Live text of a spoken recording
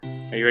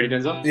Are you ready,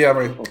 Denzel? Yeah, I'm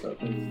ready.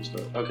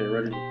 Okay,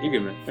 ready? You good,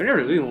 man. I never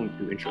really want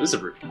to do intro. This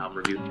is a album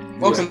review.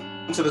 Welcome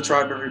to the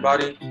tribe,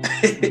 everybody.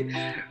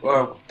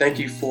 Well, thank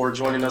you for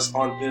joining us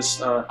on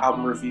this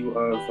album review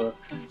of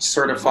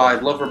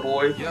Certified Lover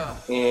Boy. Yeah.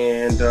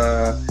 And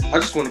I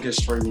just want to get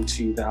straight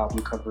into the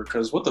album cover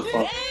because what the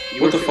fuck?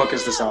 What the fuck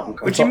is this album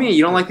cover? What you mean?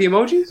 You don't like the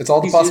emojis? It's all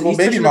the possible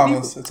baby touching the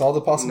mamas. It's all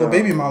the possible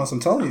baby mamas. I'm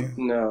telling you.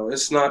 No,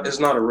 it's not. It's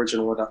not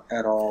original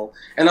at all.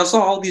 And I saw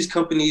all these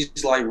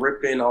companies like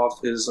ripping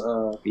off his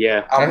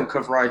album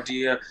cover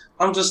idea.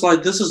 I'm just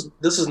like, this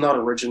is not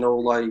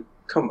original. Like,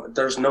 come on,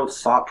 there's no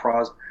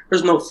thoughts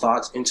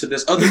into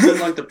this other than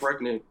like the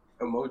pregnant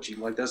emoji.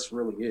 Like, that's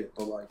really it.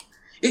 But like,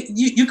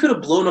 you could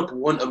have blown up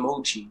one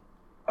emoji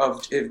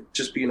of it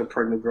just being a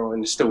pregnant girl,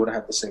 and it still would have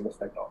had the same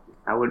effect on you.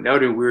 That would have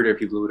been weirder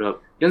if you blew it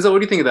up. Denzel, what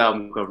do you think of the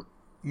album cover?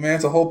 Man,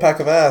 it's a whole pack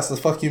of ass. The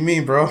fuck you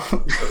mean, bro?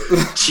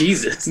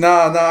 Jesus.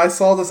 Nah. I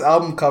saw this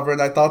album cover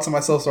and I thought to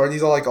myself, sorry,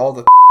 these are like all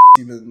the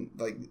even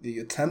like the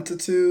attempted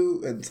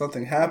to and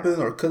something happened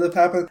or could have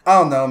happened. I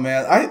don't know,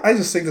 man. I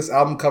just think this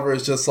album cover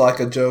is just like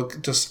a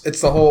joke. Just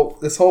this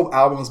whole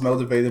album is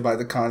motivated by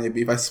the Kanye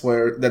beef. I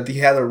swear that he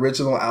had an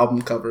original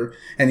album cover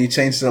and he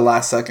changed it the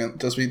last second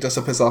just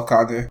to piss off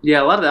Kanye.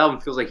 Yeah, a lot of the album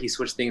feels like he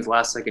switched things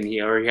last second.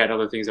 He already had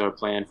other things that were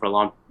planned for a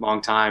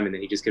long time, and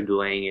then he just kept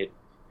delaying it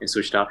and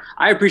switched out.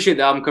 I appreciate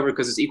the album cover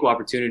because it's equal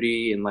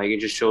opportunity and like it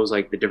just shows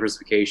like the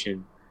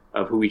diversification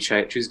of who he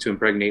chooses to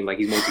impregnate. Like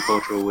he's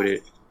multicultural with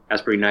it.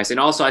 That's pretty nice. And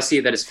also I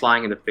see that it's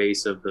flying in the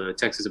face of the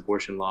Texas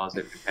abortion laws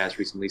that have been passed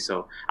recently.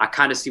 So I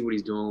kind of see what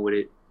he's doing with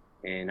it.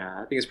 And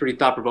I think it's pretty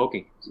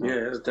thought-provoking. So.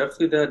 Yeah, it's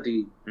definitely that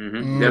deep.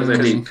 Mm-hmm. Definitely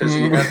that deep. Because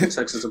you have the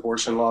Texas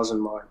abortion laws in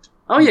mind.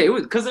 Oh, yeah, it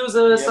was because there was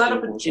a side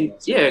up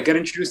it got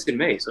introduced in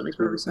May. So it makes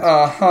perfect sense.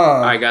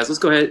 All right, guys, let's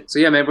go ahead. So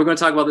yeah, man, we're going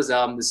to talk about this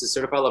album. This is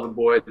Certified Lover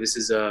Boy. This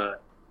is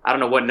I don't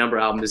know what number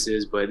album this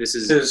is, but this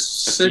is his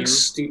sixth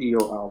studio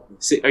album.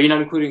 Are you not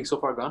including So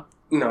Far Gone?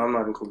 No, I'm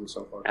not including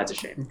So Far Gone. That's a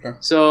shame. Okay.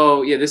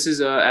 So yeah, this is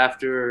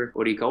after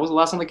what do you call? What was the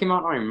last one that came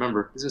out? I don't even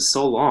remember. This is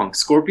so long.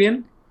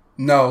 Scorpion.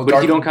 No, but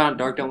if you don't count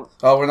Dark Dawn.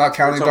 Oh, we're not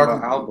counting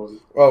Dark album.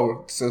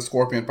 Oh, it's a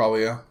Scorpion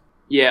probably, yeah.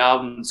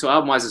 Yeah, so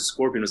album-wise,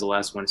 Scorpion was the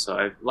last one. So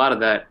a lot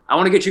of that. I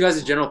want to get you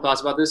guys' general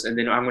thoughts about this, and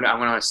then I'm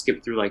gonna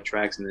skip through like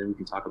tracks, and then we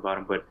can talk about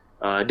them. But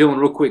Dylan,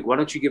 real quick, why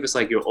don't you give us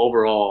like your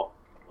overall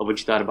of what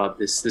you thought about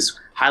this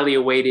highly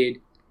awaited,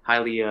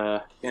 highly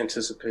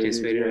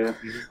anticipated.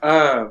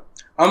 Yeah.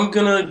 I'm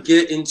gonna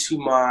get into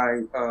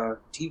my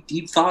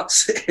deep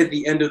thoughts at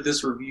the end of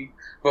this review,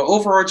 but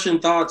overarching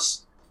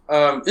thoughts,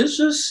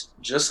 it's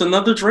just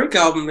another Drake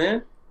album,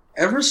 man.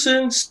 Ever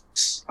since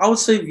I would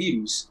say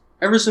Views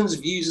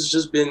has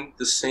just been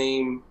the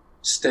same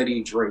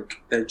steady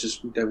Drake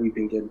that we've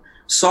been getting.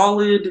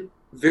 Solid,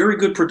 very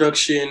good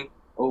production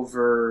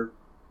over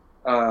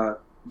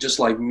just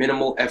like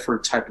minimal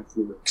effort type of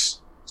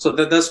lyrics. So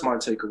that's my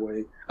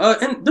takeaway.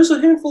 And there's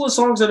a handful of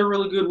songs that are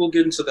really good. We'll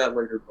get into that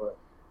later, but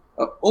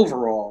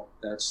overall,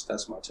 that's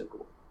my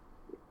takeaway.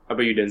 How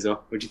about you, Denzel?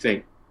 What'd you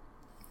think?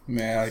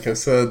 Man, like I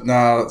said,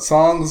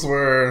 songs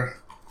were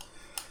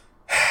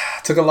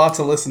took a lot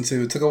to listen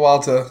to. Took a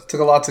lot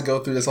to go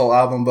through this whole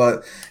album,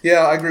 but yeah,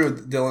 I agree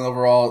with Dylan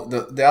overall.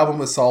 The album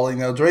was solid.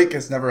 You know, Drake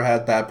has never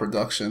had bad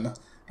production.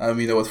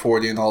 With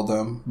 40 and all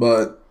them,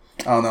 but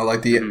I don't know,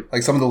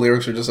 like some of the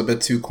lyrics are just a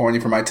bit too corny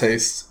for my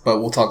taste,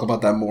 but we'll talk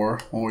about that more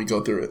when we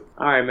go through it.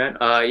 All right, man.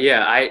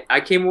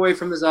 I came away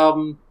from this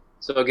album.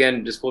 So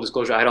again, just full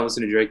disclosure, I don't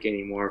listen to Drake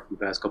anymore for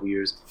the past couple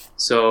years.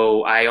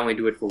 So I only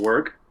do it for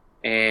work.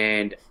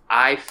 And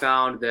I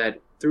found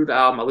that through the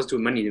album, I listened to it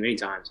many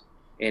times.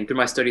 And through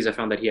my studies, I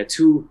found that he had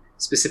two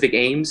specific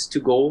aims, two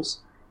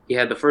goals. He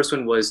had the first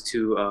one was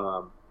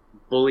to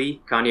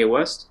bully Kanye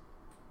West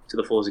to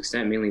the fullest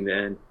extent, mainly in the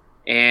end.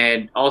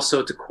 And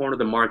also to corner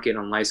the market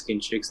on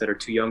light-skinned chicks that are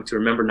too young to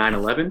remember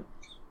 9/11.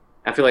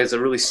 I feel like it's a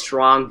really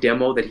strong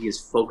demo that he is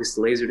focused,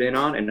 lasered in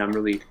on, and I'm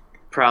really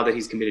proud that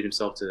he's committed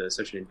himself to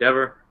such an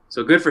endeavor.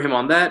 So good for him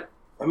on that.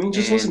 I mean,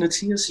 just listen to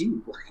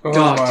TSU.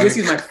 God,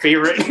 TSU is my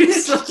favorite.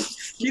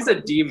 He's a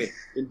demon,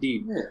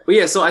 indeed. Yeah. But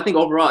yeah, so I think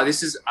overall,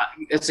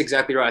 that's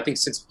exactly right. I think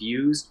since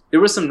Views, there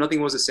was some Nothing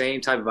Was the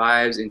Same type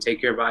vibes and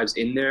Take Care vibes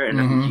in there, and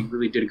I think he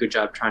really did a good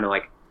job trying to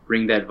like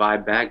bring that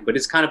vibe back. But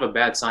it's kind of a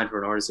bad sign for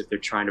an artist if they're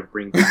trying to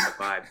bring back that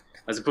vibe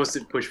as opposed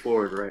to push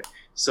forward, right?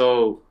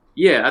 So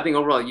yeah, I think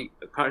overall, you're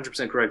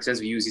 100% correct. Since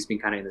Views, he's been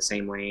kind of in the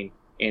same lane.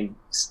 And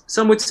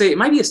some would say it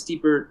might be a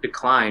steeper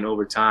decline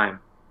over time,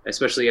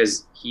 especially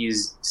as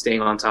he's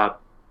staying on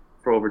top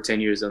for over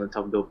 10 years on the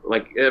top of the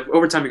like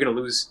over time you're going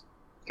to lose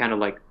kind of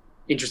like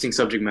interesting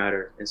subject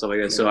matter and stuff like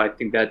that. Yeah. So I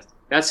think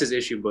that's his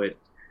issue, but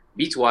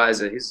beats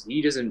wise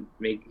he doesn't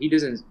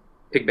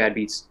pick bad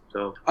beats.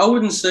 So I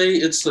wouldn't say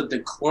it's a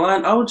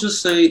decline. I would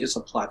just say it's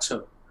a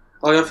plateau.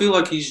 Like I feel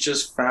like he's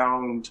just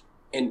found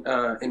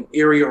an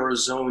area or a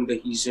zone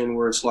that he's in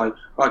where it's like,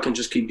 I can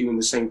just keep doing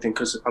the same thing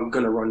because I'm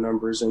going to run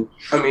numbers. And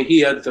I mean, he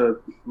had the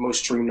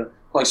most streamed,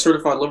 like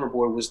Certified Lover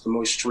Boy was the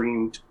most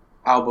streamed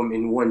album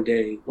in one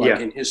day,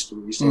 in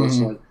history. So it's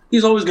like,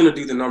 he's always going to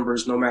do the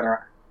numbers no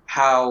matter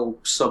how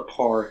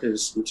subpar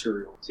his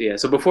material.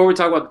 So before we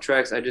talk about the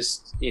tracks, I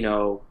just,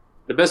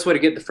 the best way to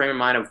get the frame of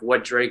mind of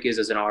what Drake is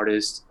as an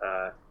artist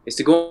is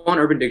to go on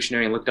Urban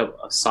Dictionary and look up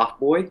a soft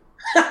boy.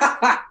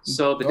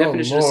 So the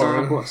definition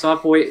of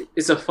soft boy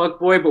is a fuck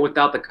boy, but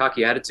without the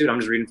cocky attitude. I'm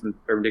just reading from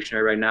Urban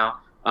Dictionary right now.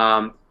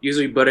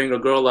 Usually buttering a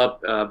girl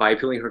up by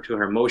appealing her to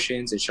her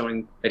emotions and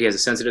showing that he has a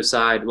sensitive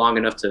side long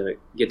enough to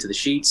get to the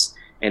sheets,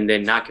 and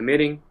then not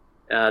committing.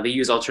 They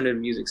use alternative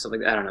music, stuff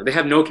like that. I don't know. They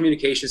have no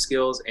communication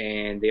skills,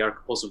 and they are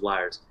compulsive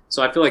liars.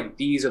 So I feel like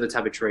these are the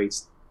type of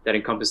traits that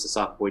encompass the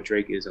soft boy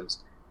Drake-isms.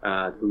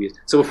 Who he is.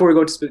 So before we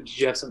go to did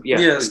you have some? Yeah.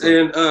 Yes,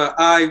 and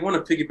I want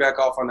to piggyback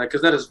off on that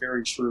because that is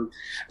very true.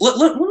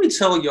 Let me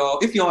tell y'all,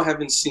 if y'all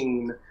haven't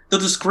seen the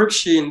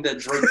description that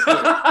Drake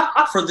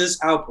put for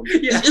this album,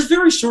 it's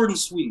very short and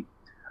sweet.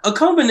 A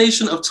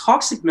combination of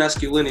toxic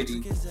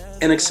masculinity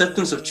and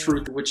acceptance of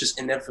truth, which is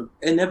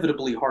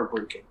inevitably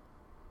heartbreaking.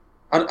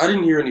 I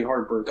didn't hear any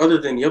heartbreak other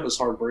than Yebba's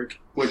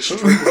heartbreak, which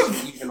Drake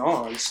wasn't even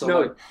on. So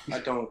no. I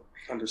don't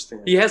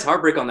understand. He has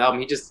heartbreak on the album.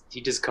 He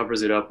just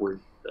covers it up with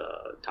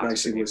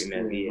toxic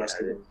masculinity.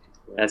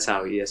 That's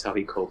how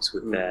he copes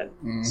with that.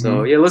 Mm-hmm.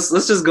 So yeah, let's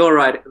just go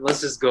right. Let's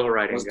just go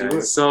right in,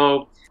 guys.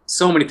 So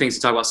many things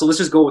to talk about. So let's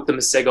just go with the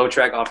Masego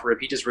track off rip.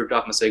 He just ripped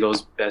off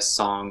Masego's best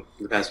song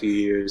in the past few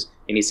years,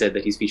 and he said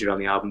that he's featured on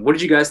the album. What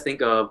did you guys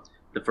think of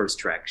the first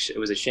track? It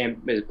was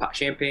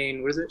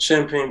champagne. What is it?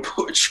 Champagne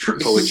poetry.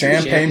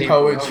 Champagne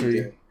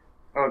poetry.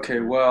 Okay,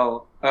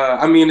 well,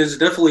 I mean, it's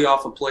definitely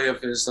off a play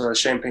of his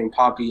Champagne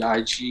Poppy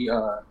IG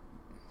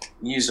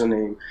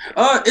username.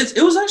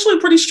 It was actually a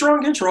pretty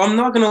strong intro. I'm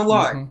not gonna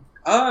lie.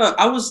 Mm-hmm.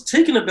 I was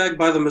taken aback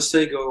by the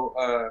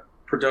Masego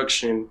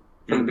production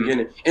from the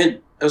beginning,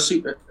 and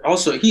he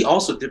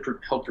also did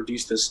help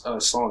produce this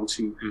song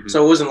too. Mm-hmm.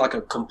 So it wasn't like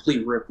a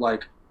complete rip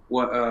like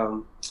what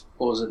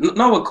was it?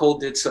 Not what Cole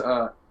did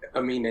to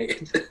Amine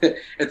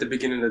at the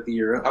beginning of the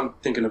year. I'm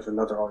thinking of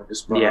another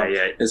artist, but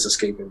it's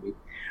escaping me.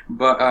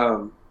 But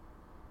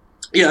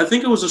I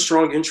think it was a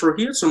strong intro.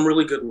 He had some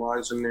really good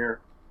lines in there,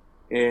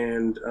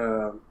 and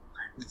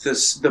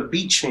the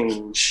beat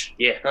change.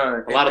 Yeah,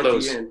 a lot of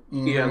those.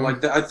 Mm-hmm. Yeah,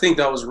 like I think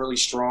that was really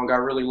strong. I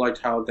really liked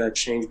how that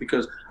changed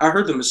because I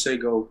heard the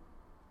Masego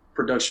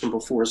production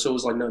before, so it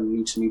was like nothing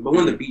new to me. But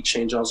when the beat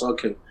changed, I was like,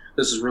 okay,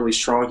 this is really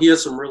strong. He had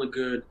some really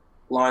good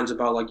lines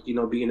about like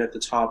being at the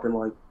top and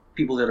like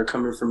people that are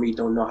coming from me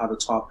don't know how to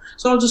top.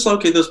 So I was just like,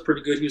 okay, that's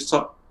pretty good.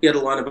 He had a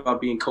line about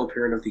being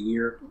co-parent of the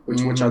year,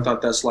 which I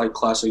thought that's like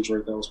classic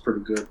Drake. That was pretty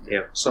good.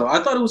 Yeah. So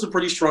I thought it was a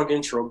pretty strong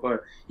intro,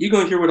 but you're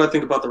gonna hear what I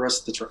think about the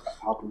rest of the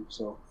album.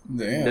 So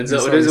damn. What do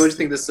you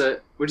think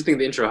what do you think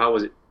the intro? How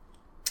was it?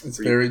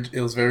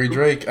 It was very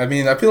Drake. I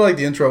mean, I feel like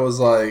the intro was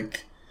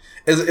like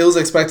it was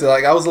expected.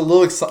 Like I was a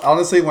little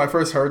honestly when I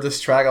first heard this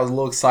track, I was a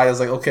little excited. I was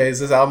like, okay, is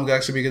this album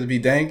actually going to be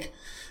dank?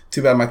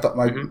 Too bad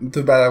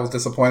too bad I was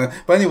disappointed.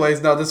 But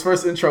anyways, no, this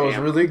first intro was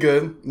really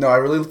good. No, I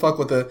really fuck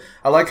with it.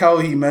 I like how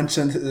he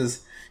mentioned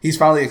he's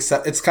finally it's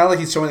kind of like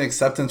he's showing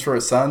acceptance for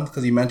his son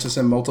because he mentions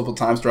him multiple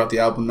times throughout the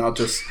album, not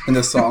just in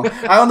this song.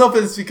 I don't know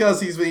if it's because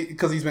he's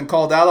been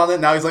called out on it.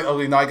 Now he's like, oh,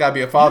 I gotta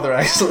be a father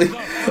actually.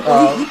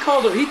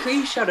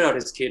 He shouted out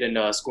his kid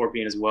in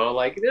Scorpion as well.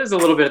 Like there's a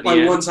little bit at the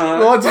end. One time.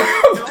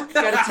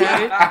 Got a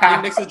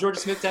tat next to the Georgia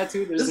Smith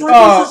tattoo.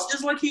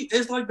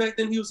 It's like back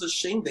then he was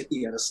ashamed that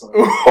he had a son.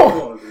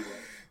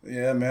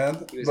 Yeah,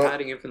 man. He was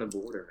hiding it from the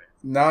border,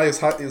 man. Now he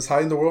was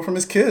hiding the world from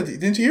his kid.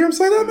 Didn't you hear him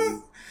say that,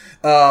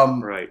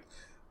 man? Right.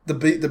 The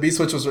beat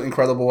switch was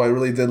incredible. I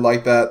really did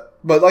like that.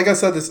 But like I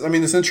said, this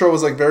intro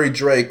was like very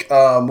Drake.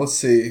 Let's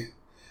see.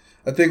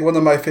 I think one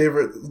of my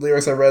favorite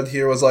lyrics I read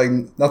here was like,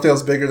 nothing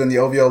else bigger than the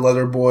OVO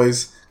Leather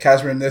Boys,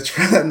 Cashmere Niche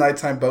for that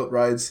nighttime boat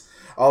rides.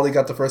 Ollie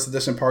got the first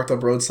edition parked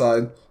up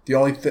roadside. The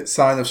only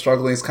sign of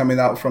struggling is coming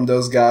out from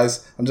those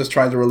guys. I'm just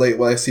trying to relate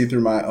what I see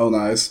through my own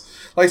eyes.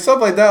 Like stuff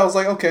like that. I was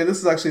like, okay, this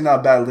is actually not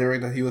a bad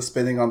lyric that he was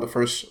spinning on the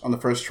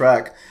first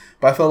track.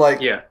 But I felt like,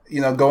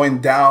 going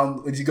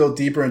down, as you go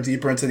deeper and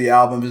deeper into the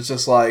album, it's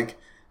just like,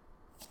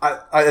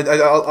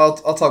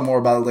 I'll talk more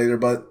about it later.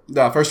 But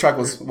the first track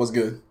was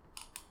good.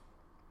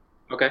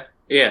 Okay.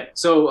 Yeah.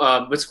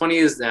 So what's funny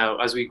is now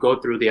as we go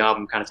through the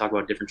album, kind of talk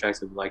about different tracks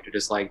that we liked, or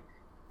just like,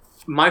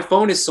 my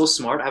phone is so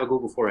smart. I have a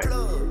Google 4a,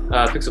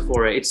 Pixel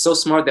 4a. It's so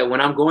smart that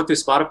when I'm going through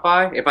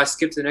Spotify, if I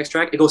skip to the next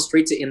track, it goes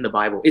straight to In the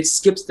Bible. It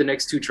skips the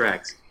next two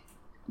tracks,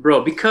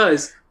 bro.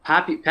 Because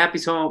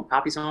Pappy's Home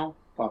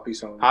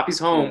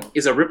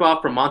is a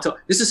ripoff from Montel.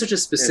 This is such a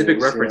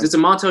specific reference. Yeah. It's a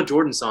Montel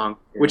Jordan song,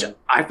 which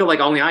I feel like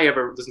only I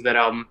ever listened to that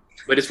album,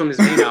 but it's from his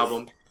main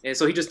album. And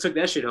so he just took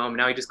that shit home, and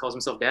now he just calls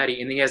himself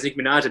Daddy. And then he has Nicki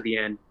Minaj at the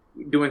end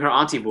doing her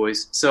auntie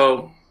voice.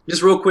 So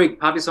just real quick,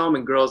 Pappy's Home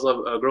and Girls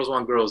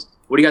Want Girls.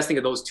 What do you guys think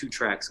of those two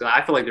tracks? 'Cause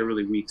I feel like they're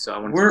really weak. So I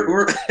want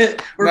we're putting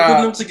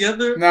them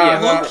together.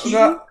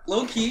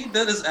 Low key,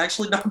 that is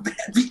actually not bad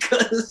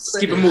because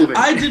keep it moving.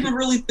 I didn't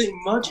really think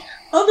much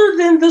other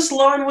than this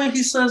line where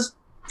he says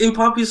in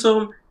Pappy's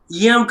Home,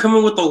 "Yeah, I'm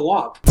coming with the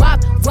wop." Wop,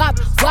 wop,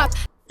 wop.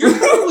 You're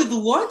coming with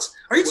what?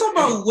 Are you talking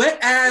about wet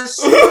ass?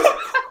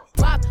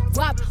 Wop,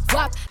 wop,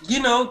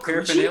 you know,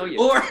 Paraphernalia.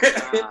 or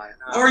Nah.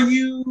 are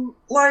you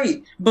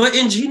like? But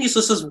in Genius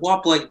it says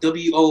WAP like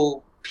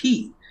WOP.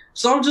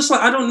 So I'm just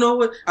like, I don't know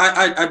what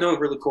I don't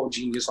really quote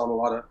Genius on a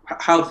lot of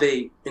how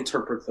they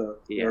interpret the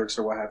lyrics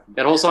or what have you.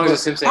 That whole song is a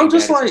Simpson. I'm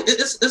just like,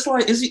 it's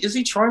like, is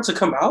he trying to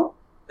come out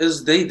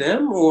as they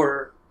them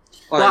or?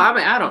 Like, well,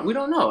 I mean, we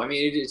don't know. I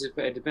mean,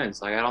 it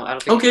depends. Like, I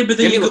don't think. Okay, but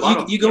then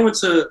you go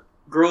into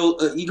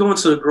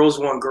Girls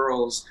Want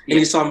Girls, and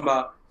he's talking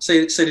about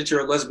say that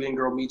you're a lesbian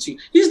girl, me too.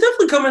 He's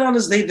definitely coming out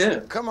as they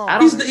them. Come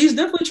on, he's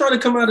definitely trying to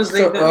come out as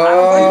they them.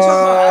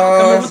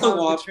 I'm coming with the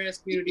WAP. Trans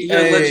community.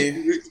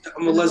 Yeah,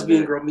 I'm a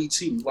lesbian girl, me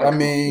too. Like, I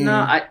mean,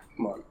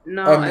 come on.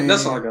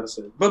 That's all I gotta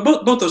say. But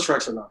both those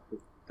tracks are not good.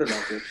 They're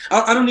not good.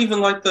 I don't even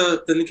like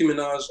the Nicki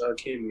Minaj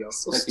cameo.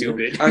 So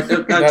stupid.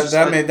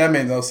 That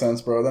made no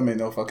sense, bro. That made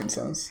no fucking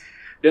sense.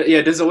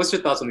 Yeah, Denzel, what's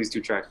your thoughts on these two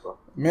tracks, bro?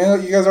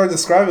 Man, you guys already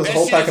described it as a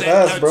whole pack of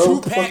ass, bro.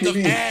 What the fuck you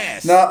mean?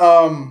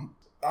 Nah,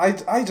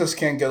 I just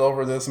can't get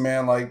over this,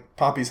 man. Like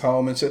Poppy's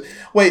home and shit.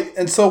 Wait,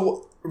 and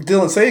so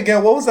Dylan, say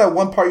again. What was that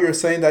one part you were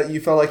saying that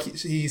you felt like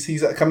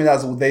he's coming out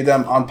as they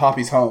them on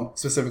Poppy's home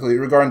specifically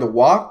regarding the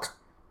walk?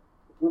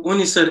 When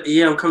he said,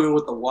 "Yeah, I'm coming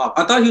with the WAP,"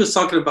 I thought he was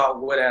talking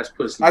about wet ass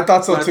pussy. I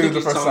thought so but too. I think The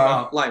he's first talking time,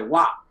 about, like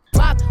WAP,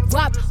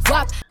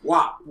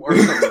 or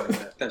something like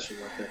that. That shit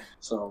right there.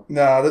 So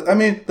I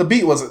mean the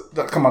beat was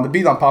come on. The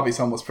beat on Poppy's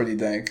home was pretty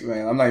dank,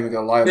 man. I'm not even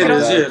gonna lie about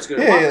that. Yeah, it's good.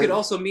 WAP could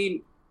also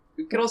mean.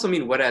 It could also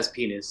mean wet ass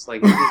penis.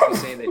 Like you're basically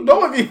saying that that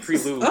would be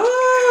prelude.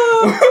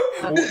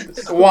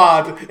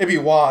 Wad. It'd be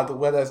wad, the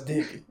wet ass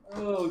dick.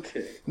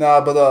 Okay.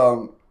 Nah, but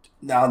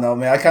no,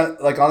 man. I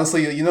can't like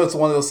honestly. You know, it's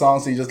one of those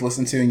songs that you just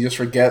listen to and you just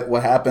forget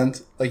what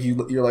happened. Like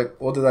you're like,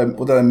 what did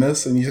I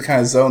miss? And you just kind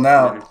of zone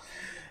out.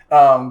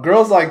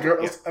 Girls like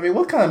girls. Yeah. I mean,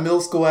 what kind of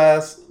middle school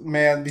ass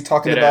man be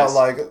talking about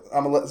like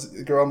I'm a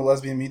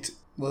lesbian, me too.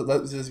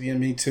 Lesbian,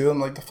 me too. I'm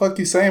like, the fuck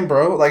you saying,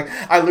 bro? Like,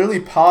 I literally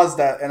paused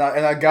that and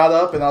I got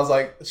up and I was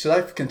like, should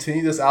I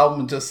continue this album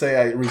and just say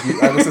I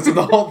listened to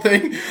the whole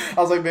thing?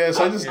 I was like, man,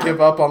 should I just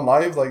give up on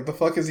life? Like, the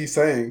fuck is he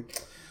saying?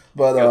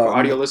 But for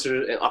audio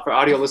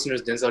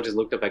listeners, Denzel just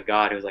looked up at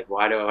God. He was like,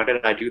 why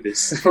did I do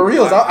this? For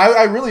real,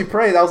 I really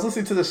prayed. I was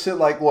listening to this shit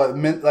like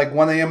 1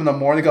 a.m. in the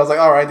morning. I was like,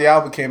 all right, the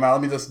album came out.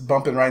 Let me just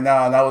bump it right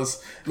now. And I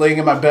was laying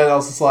in my bed. I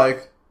was just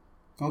like,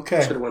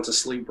 okay. Should have went to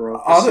sleep,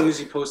 bro. As soon as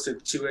he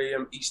posted 2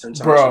 a.m. Eastern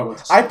time, bro.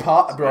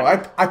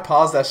 I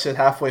paused that shit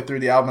halfway through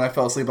the album. And I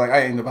fell asleep. Like,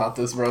 I ain't about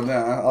this, bro. Nah,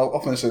 I'll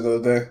finish it the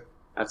other day.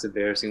 That's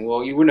embarrassing.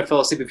 Well, you wouldn't have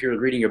fell asleep if you were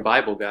reading your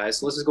Bible, guys.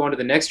 So let's just go on to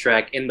the next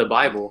track in the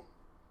Bible.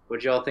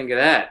 What'd y'all think of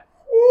that?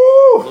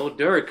 Woo! Lil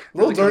Durk.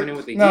 Lil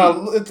Durk.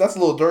 No, that's a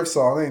Lil Durk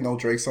song. It ain't no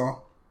Drake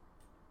song.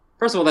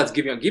 First of all, that's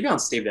Giveon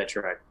saved that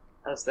track.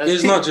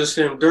 It's not just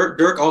him.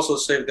 Dirk also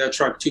saved that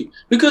track too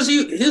because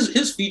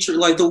his feature,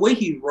 like the way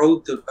he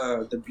wrote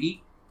the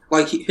beat,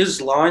 like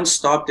his line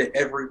stopped at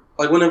every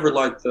whenever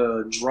like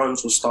the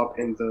drums would stop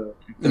in the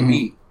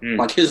beat,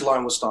 like his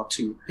line would stop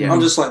too. Yeah. I'm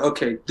just like,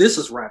 okay, this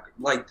is rapping.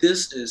 Like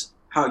this is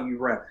how you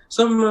rap.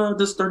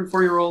 This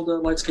 34-year-old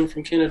light skin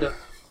from Canada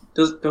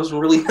doesn't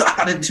really know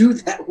how to do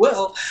that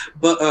well,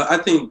 but I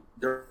think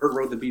Dirk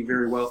wrote the beat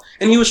very well,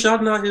 and he was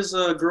shouting out his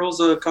girl's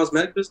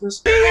cosmetic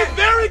business. He is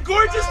very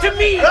gorgeous to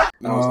me.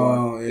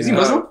 Oh, yeah. Is he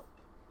Muslim?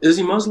 Is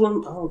he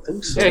Muslim? I don't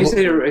think so. Yeah, he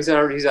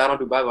said he's out on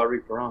Dubai. I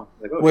read Quran.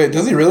 Like, okay. Wait,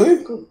 does he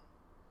really? Cool.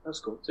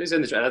 That's cool. So he said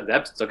in the track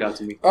that stuck out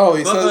to me. Oh,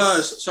 he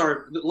says.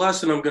 Sorry, the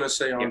last thing I'm gonna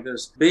say on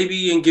this,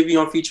 Baby and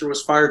Giveon feature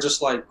was fire,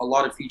 just like a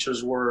lot of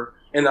features were,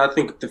 and I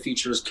think the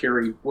features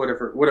carried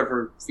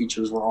whatever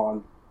features were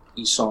on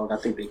each song. I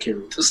think they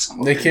carried the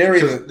song. They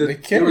carried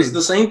it. It was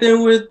the same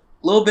thing with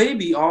Lil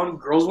Baby on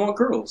Girls Want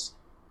Girls.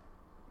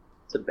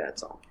 It's a bad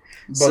song.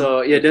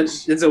 So yeah,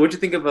 Denzel, what'd you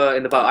think of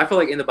in the Bible? I feel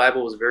like in the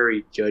Bible was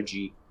very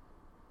judgy.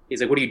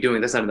 He's like, "What are you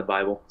doing? That's not in the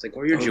Bible." It's like,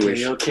 "Well, you're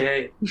Jewish."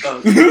 Okay.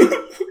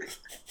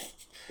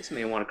 This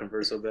man want to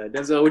convert so bad.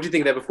 Denzel, what'd you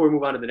think of that? Before we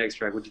move on to the next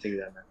track, what'd you think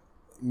of that, man?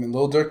 I mean,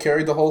 Lil Durk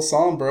carried the whole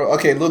song, bro.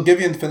 Okay, Lil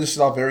Giveon finished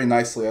it off very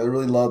nicely. I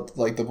really loved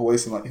like the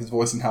voice and like his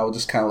voice and how it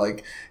just kind of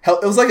like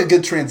it was like a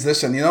good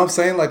transition. You know what I'm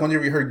saying? Like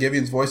whenever you heard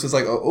Giveon's voice, it's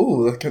like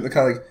the kind of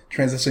like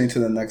transitioning to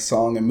the next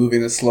song and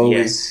moving it slowly.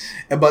 Yes.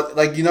 But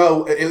like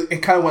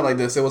it kind of went like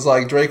this. It was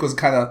like Drake was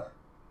kind of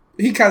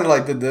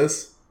like did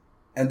this,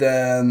 and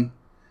then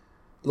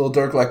Lil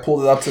Durk like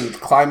pulled it up to the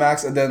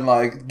climax, and then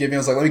like Giveon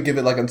was like, let me give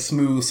it like a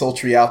smooth,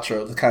 sultry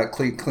outro to kind of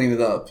clean it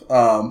up.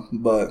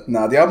 But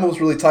nah, the album was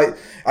really tight.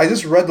 I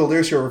just read the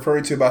lyrics you're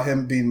referring to about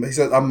him being. He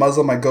said, "I'm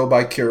Muslim. I go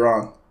by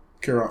Quran."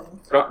 The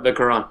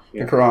Quran.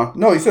 Yeah. The Quran.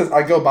 No, he says,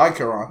 "I go by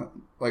Quran."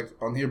 Like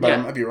on here, but I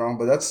might be wrong.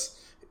 But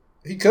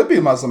he could be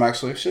a Muslim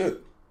actually.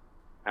 Shit.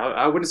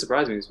 I wouldn't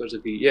surprise me, especially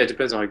if it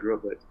depends on how I grew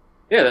up. But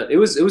yeah, it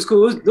was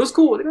cool. It was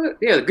cool.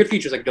 Yeah, good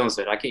features like Dylan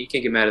said. You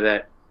can't get mad at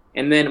that.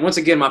 And then once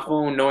again, my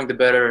phone, knowing the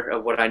better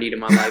of what I need in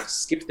my life,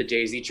 skipped the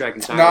Jay-Z track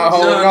entirely.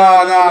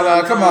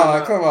 No, come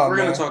on. We're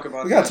gonna talk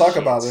about. We gotta talk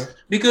about it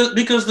because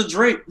the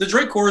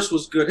Drake chorus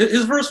was good.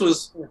 His verse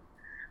was,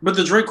 but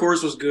the Drake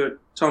chorus was good.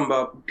 Talking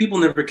about people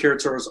never cared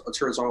towards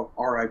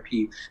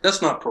R.I.P.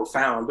 That's not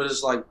profound, but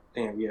it's like,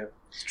 damn, yeah.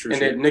 True,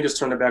 and then niggas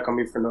turned it back on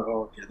me for no.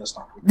 Oh, yeah, that's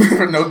not good.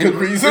 For no good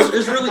reason.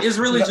 It's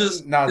really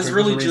just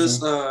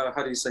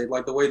how do you say,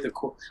 like the way the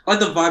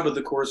vibe of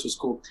the chorus was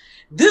cool.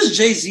 This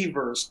Jay-Z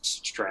verse is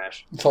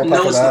trash. It's all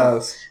no, it's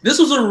not. This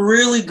was a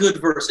really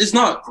good verse. It's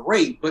not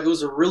great, but it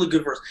was a really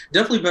good verse.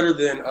 Definitely better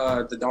than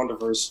the Donda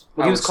verse.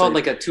 Well, he was called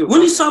like a 2.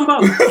 When he's talking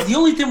about the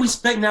only thing we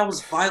expect now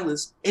is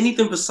violence.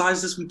 Anything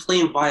besides this, we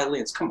playing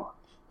violence. Come on,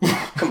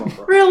 bro.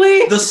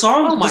 Really? The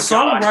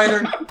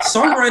songwriter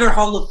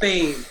Hall of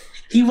Fame.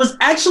 He was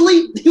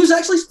actually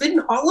spitting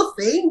Hall of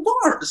Fame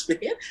bars,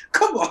 man.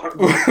 Come on,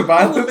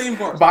 Hall of Fame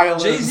bars.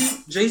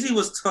 Violence. Jay-Z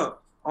was tough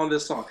on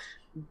this song.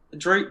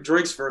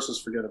 Drake's verse was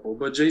forgettable,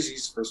 but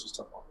Jay-Z's verse was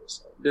tough on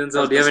this song.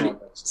 Denzel, do you have any?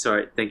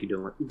 Sorry, thank you,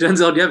 Dylan.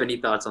 Denzel, do you have any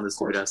thoughts on this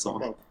stupid ass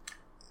song?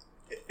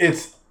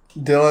 It's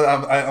Dylan.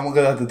 I'm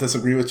gonna have to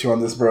disagree with you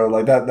on this, bro.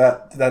 Like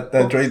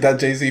that Drake, that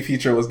Jay-Z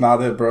feature was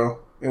not it, bro.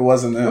 It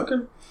wasn't it.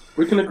 Okay,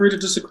 we can agree to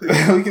disagree.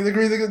 We can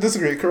agree to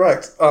disagree.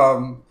 Correct.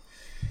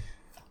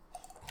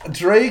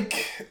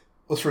 Drake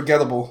was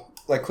forgettable.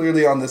 Like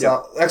clearly on this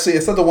actually,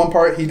 except the one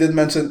part he did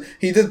mention,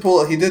 he did do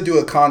a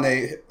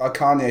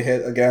Kanye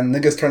hit again.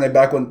 Niggas turned it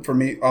back on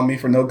me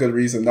for no good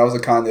reason. That was a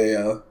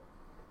Kanye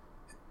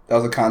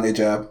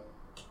jab.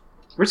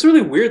 It's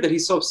really weird that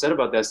he's so upset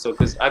about that still,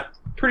 because I'm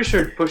pretty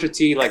sure Pusha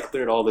T like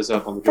cleared all this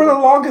up on the. For the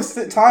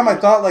longest time, I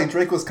thought like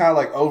Drake was kind of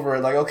like over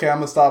it. Like, okay, I'm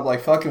gonna stop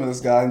like fucking with this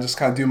guy and just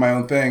kind of do my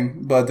own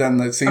thing. But then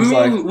it seems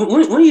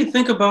when you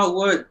think about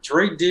what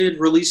Drake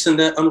did releasing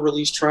that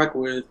unreleased track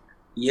with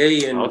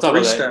Ye and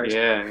Three Stacks,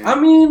 I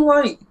mean,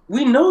 like,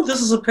 we know this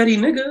is a petty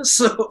nigga,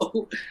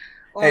 so.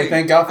 Like, hey,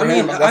 thank God for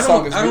him. That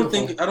song is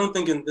beautiful. I don't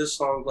think in this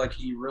song like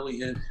he really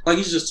is. Like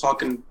he's just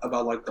talking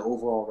about like the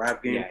overall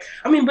rap game. Yeah.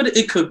 I mean, but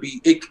it could be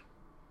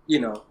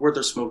where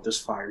there's smoke, there's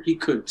fire. He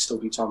could still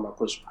be talking about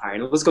Push. All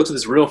right, let's go to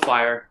this Real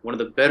Fire, one of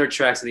the better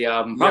tracks of the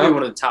album, probably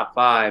one of the top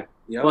 5.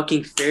 Yep.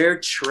 Fucking Fair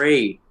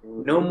Trade.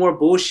 No more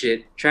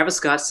bullshit. Travis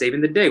Scott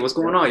saving the day. What's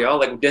going on, y'all?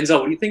 Like,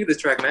 Denzel, what do you think of this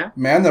track, man?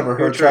 Man, I never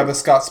heard Travis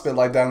Scott spit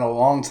like that in a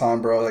long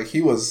time, bro. Like,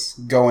 he was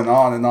going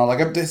on and all.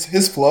 Like,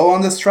 his flow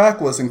on this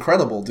track was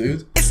incredible,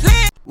 dude.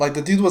 Like,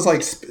 the dude was,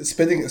 like,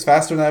 spitting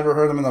faster than I ever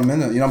heard him in a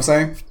minute. You know what I'm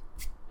saying?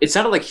 It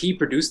sounded like he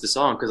produced the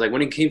song, because, like,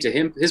 when it came to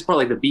him, his part,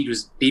 like, the beat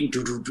was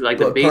like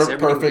the bass.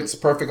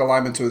 Perfect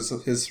alignment to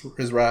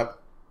his rap.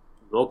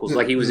 Vocals.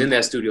 Like, he was in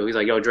that studio. He's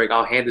like, yo, Drake,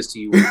 I'll hand this to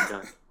you when you're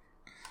done.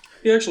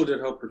 He actually did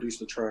help produce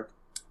the track.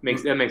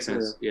 That makes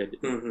sense. Yeah.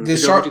 Mm-hmm.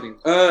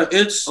 Go ahead,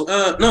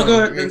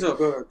 Denzel,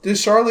 go ahead. Did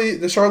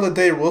Charlotte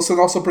Day Wilson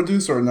also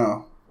produce or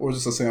no? Or was it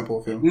just a sample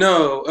of him?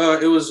 No,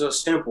 it was a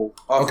sample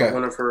off of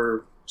one of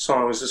her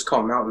songs. It's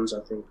called Mountains, I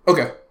think.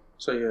 Okay.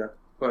 So yeah,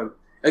 but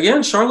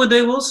again, Charlotte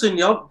Day Wilson,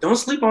 y'all don't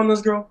sleep on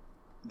this girl.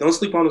 Don't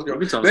sleep on this girl.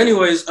 But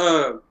anyways,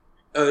 it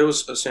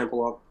was a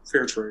sample of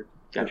Fair Trade.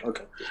 Gotcha.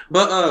 Okay.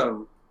 But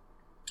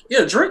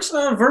yeah, Drake's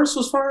verse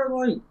was fire.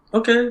 Like,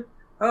 okay.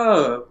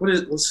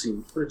 Let's see.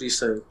 What did he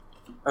say?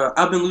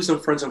 I've been losing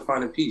friends and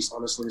finding peace.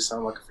 Honestly, it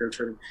sounded like a fair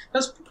trade.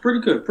 That's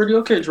pretty good. Pretty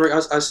okay, Drake.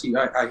 I see.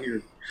 I hear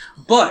it.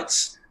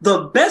 But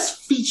the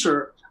best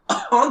feature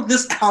on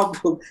this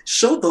album,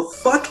 show the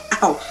fuck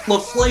out.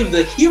 LaFlame,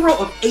 the hero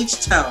of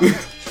H-Town,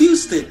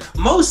 Houston,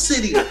 Mo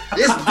City.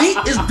 This beat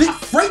is big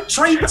freight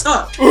train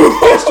tough.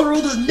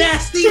 Astroworld is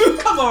nasty.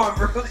 Come on,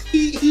 bro.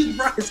 He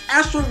brought his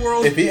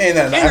Astroworld. If he ain't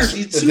an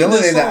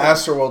Dylan ain't an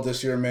Astroworld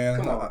this year,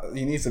 man.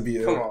 He needs to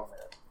be. Come on.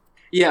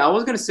 Yeah, I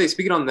was gonna say,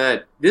 speaking on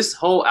that, this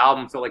whole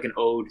album felt like an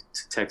ode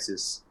to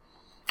Texas.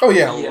 Oh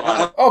yeah,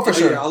 for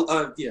sure.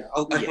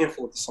 A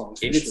handful of the songs.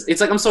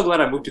 It's like, I'm so glad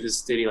I moved to this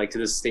city, like to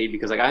this state,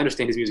 because like I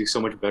understand his music so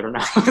much better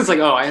now. It's like,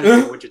 oh, I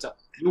understand what you're talking.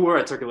 You were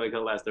at Turkey Lake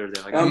last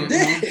Thursday. Like, I'm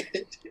dead.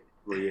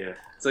 Well, yeah.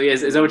 So yeah,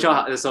 is that what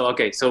y'all? So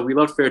okay, so we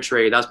loved Fair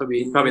Trade. That's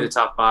probably the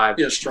top 5.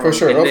 Yeah, strong. For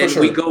sure. And then for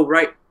sure. we go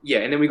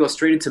and then we go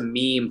straight into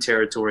meme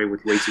territory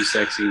with Way Too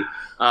Sexy.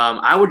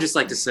 I would just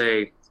like to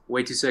say,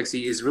 Way Too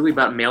Sexy is really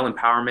about male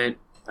empowerment,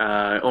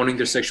 owning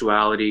their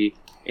sexuality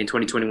in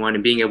 2021,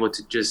 and being able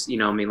to just,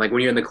 like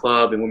when you're in the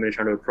club and women are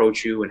trying to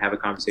approach you and have a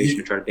conversation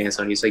and try to dance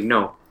on you, it's like,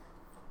 no,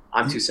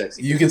 I'm too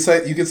sexy. You can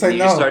say no. You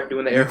start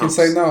doing the air humps.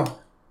 You can say no.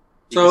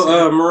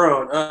 So,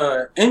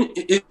 Marone,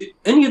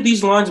 any of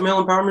these lines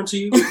male empowerment to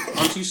you?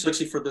 I'm too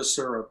sexy for this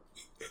syrup.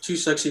 Too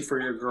sexy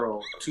for your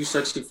girl. Too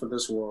sexy for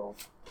this world.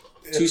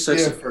 Too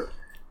sexy for...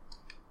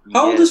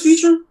 How old is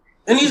Future?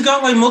 And he's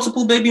got like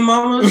multiple baby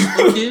mamas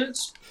and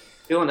kids.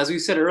 Dylan, as we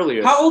said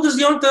earlier. How old is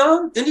Young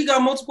Thug? And he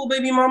got multiple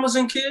baby mamas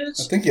and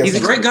kids. I think he's a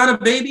great got a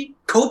baby,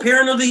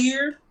 co-parent of the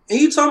year. And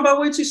you talking about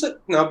Way Too Sexy?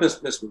 No,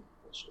 miss me.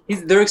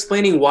 They're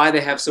explaining why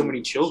they have so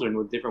many children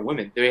with different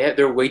women.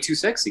 They're way too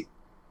sexy.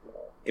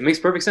 It makes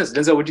perfect sense.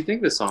 Denzel, what do you think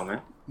of this song,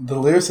 man? The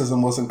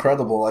lyricism was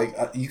incredible. Like,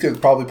 you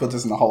could probably put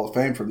this in the Hall of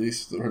Fame for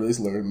these lyrics,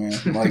 man.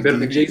 Like, better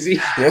than Jay-Z?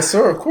 Yes,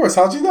 sir. Of course.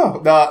 How'd you know?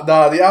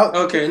 Okay,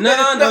 okay.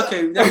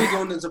 Now we're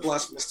going into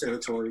blasphemous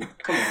territory.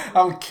 Come on.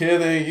 I'm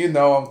kidding.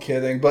 I'm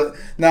kidding. But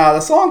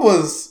the song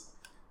was.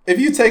 If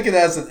you take it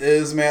as it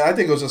is, man, I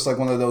think it was just like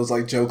one of those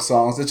like joke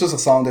songs. It's just a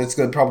song that's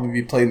gonna probably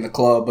be played in the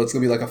club, but it's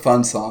gonna be like a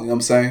fun song. You know what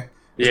I'm saying?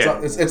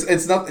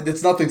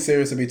 It's nothing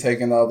serious to be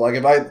taken of. Like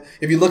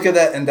if you look at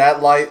that in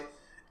that light,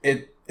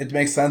 it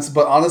makes sense.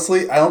 But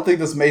honestly, I don't think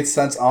this made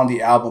sense on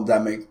the album.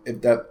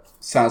 That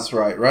sounds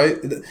right?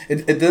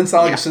 It didn't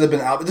sound like it should have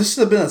been out. This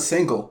should have been a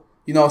single.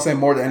 You know what I'm saying?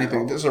 More than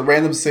anything, just a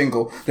random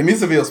single. The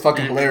music video is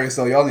fucking hilarious,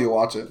 though. Y'all need to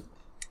watch it.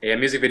 Yeah,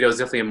 music video is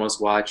definitely a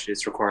must watch.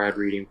 It's required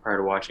reading prior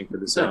to watching for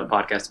this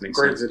podcast to make sense.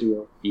 Great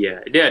video. Yeah,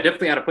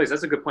 definitely out of place.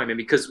 That's a good point, man.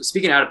 Because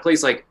speaking of out of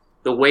place, like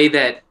the way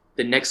that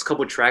the next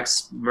couple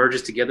tracks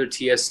merges together,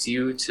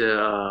 TSU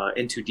to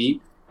Into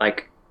Deep,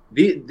 like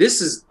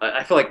this is,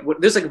 I feel like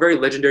there's like very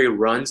legendary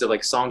runs of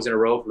like songs in a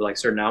row for like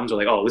certain albums. Are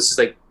like, oh, this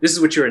is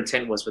what your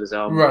intent was for this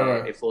album.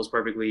 Right. It flows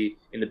perfectly,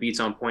 and the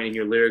beats on point, and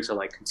your lyrics are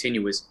like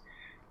continuous.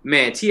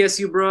 Man,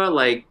 TSU, bro,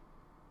 like.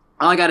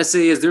 All I gotta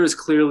say is there is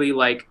clearly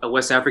like a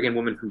West African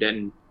woman from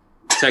Denton,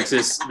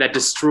 Texas, that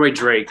destroyed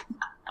Drake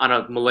on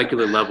a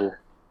molecular level,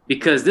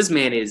 because this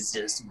man is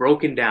just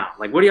broken down.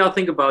 Like, what do y'all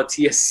think about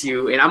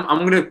TSU? And I'm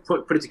gonna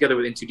put it together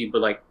with Into Deep, but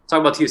like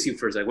talk about TSU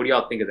first. Like, what do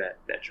y'all think of that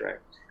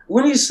track?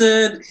 When he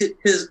said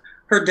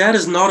her dad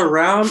is not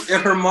around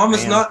and her mom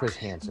is not,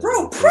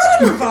 bro,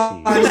 Predator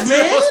vibes,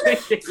 man,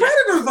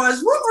 Predator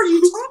vibes. What are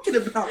you talking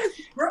about,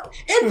 bro?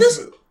 And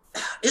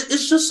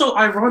it's just so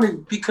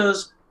ironic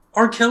because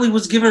R. Kelly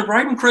was given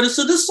writing credits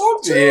to this song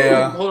too.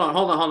 Yeah. Hold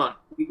on.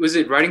 Was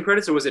it writing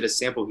credits or was it a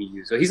sample he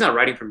used? So he's not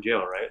writing from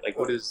jail, right? Like,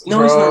 what is?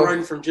 No, he's not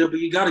writing from jail, but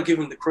you got to give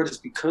him the credits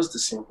because the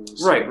sample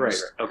was right.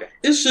 Okay.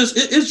 It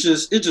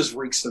just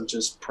reeks of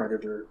just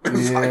Predator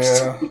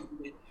vibes.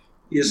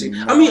 Yes.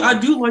 No. I mean, I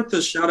do like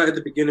the shout out at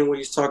the beginning when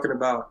he's talking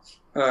about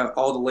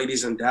all the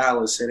ladies in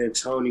Dallas, San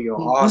Antonio,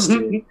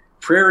 Austin.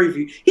 Prairie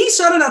View. He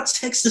shouted out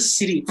Texas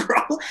City,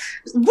 bro.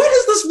 When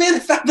has this man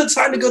found the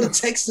time to go to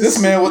Texas?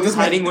 This man,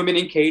 hiding women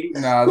in Katy.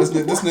 Nah, this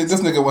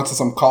nigga went to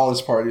some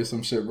college party or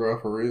some shit, bro.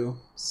 For real.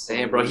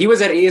 Sam, bro, he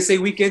was at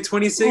ASA Weekend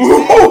 2016.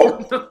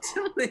 I'm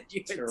telling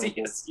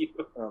you, TSU.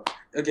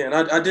 Again,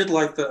 I did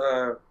like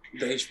the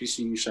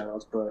HBCU shout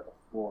outs, but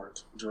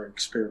Lord, Drake,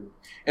 spare me.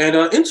 And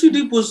Into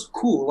Deep was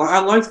cool. I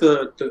like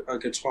the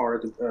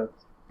guitar, the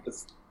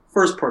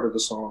first part of the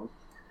song.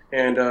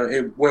 And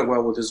it went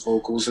well with his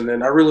vocals. And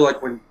then I really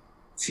like when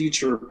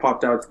Future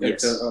popped out at the end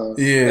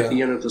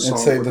of the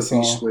song with the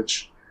beat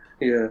switch.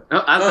 Yeah.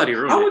 I thought he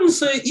ruined it.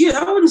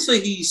 I wouldn't say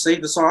he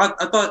saved the song.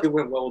 I thought it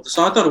went well with the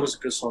song. I thought it was a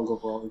good song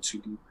overall in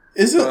 2D.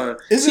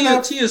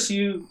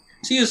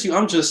 TSU,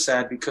 I'm just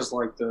sad because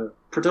like the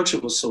production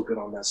was so good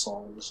on that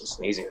song. It was just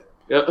amazing.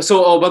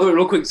 So, by the way,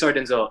 real quick, sorry,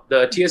 Denzel.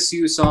 The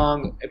TSU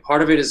song,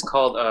 part of it is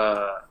called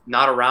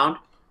Not Around.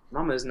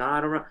 Mama is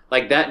not around.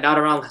 Like that Not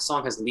Around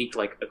song has leaked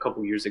like a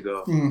couple years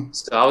ago.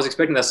 So I was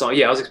expecting that song.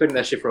 Yeah, I was expecting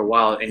that shit for a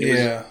while, and it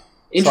was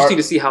interesting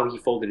to see how he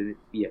folded it.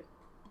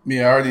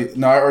 Yeah,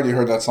 I already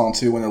heard that song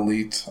too when it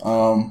leaked.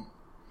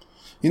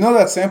 You know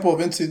that sample of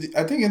Into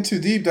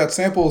Deep. That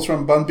sample is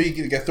from Bun B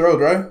Get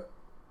Throwed, right?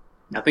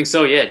 I think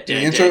so. Yeah. The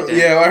intro.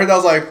 Yeah, I heard that. I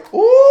was like,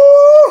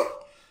 ooh,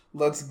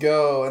 let's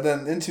go. And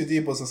then Into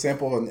Deep was a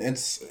sample of an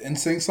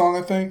NSYNC song,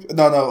 I think.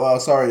 No,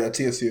 sorry,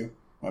 TSU.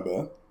 My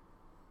bad.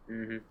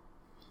 Mm-hmm.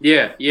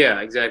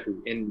 Yeah, exactly.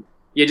 And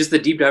yeah, just the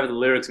deep dive of the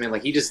lyrics, man.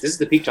 Like this is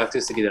the peak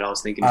toxicity that I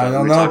was thinking. I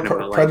don't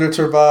know.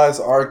 Predator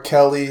vibes, R.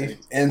 Kelly,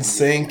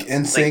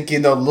 NSYNC, you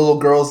know, little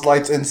girls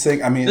lights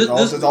NSYNC. I mean, it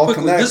all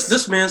connects.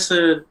 This man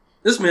said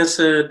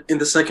in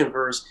the second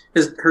verse,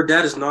 her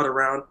dad is not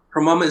around.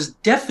 Her mama is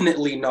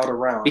definitely not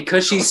around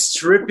because she's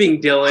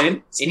stripping, Dylan.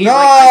 And he's like,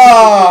 I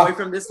can't get away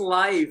from this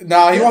life.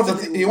 Nah, he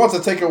wants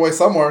to take her away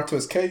somewhere to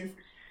his cave.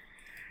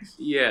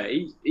 Yeah,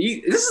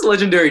 this is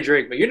legendary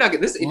Drake, man. You're not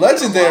getting this.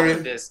 Legendary.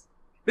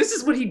 This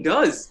is what he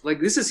does. Like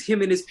this is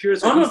him in his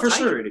purest. Oh no, for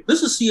sure.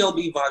 This is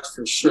CLB vibes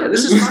for sure. Yeah,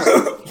 this is.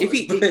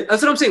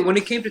 That's what I'm saying. When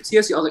it came to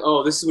TSU, I was like,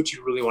 oh, this is what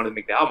you really wanted to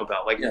make the album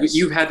about. Like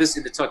you've had this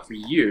in the tuck for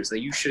years. Like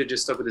you should have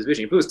just stuck with this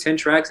vision. If it was 10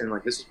 tracks and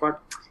like this was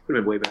part, it would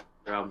have been way better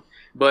album.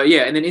 But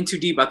yeah, and then Into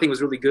Deep, I think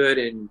was really good,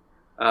 and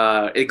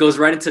it goes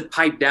right into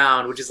Pipe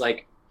Down, which is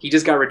like. He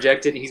just got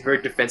rejected. And he's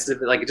very defensive,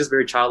 like just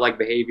very childlike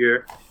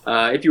behavior.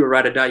 If you were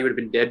Ride or Die, you would have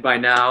been dead by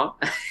now.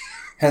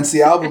 Hence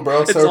the album,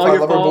 bro. Certified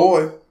Lover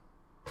Boy.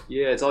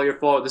 Yeah, it's all your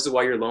fault. This is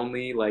why you're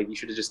lonely. Like you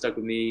should have just stuck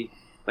with me.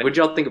 Like, what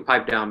y'all think of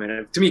Pipe Down,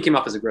 man? To me, it came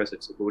off as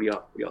aggressive. So, what do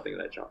y'all think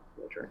of that track?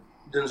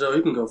 Denzel,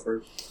 you can go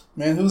first.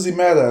 Man, who's he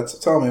mad at?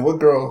 Tell me, what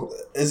girl?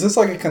 Is this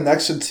like a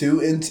connection to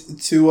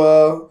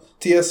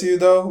TSU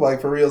though? Like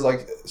for real,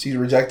 like she's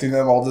rejecting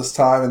him all this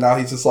time, and now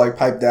he's just like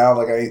Pipe Down.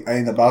 Like I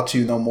ain't about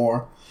you no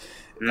more.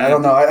 I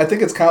don't know. I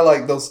think it's kind of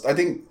like those. I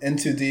think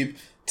Into Deep,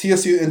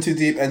 TSU, Into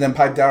Deep, and then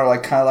Pipe Down are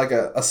like kind of like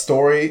a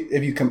story.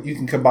 If you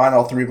can combine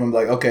all three of them,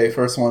 like okay,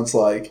 first one's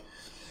like,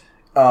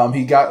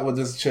 he got with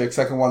this chick.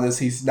 Second one is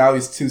he's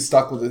too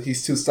stuck with it.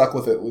 He's too stuck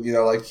with it. You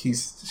know, like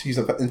she's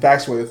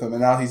infatuated with him,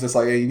 and now he's just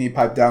like, hey, you need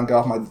Pipe Down, get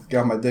off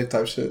my dick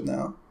type shit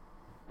now.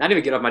 Not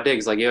even get off my dick.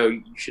 It's like, yo,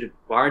 you should.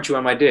 Why aren't you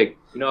on my dick?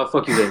 You know,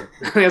 fuck you then.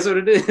 That's what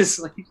it is.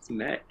 Like he's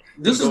mad.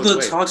 This is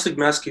the toxic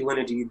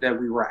masculinity that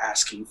we were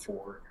asking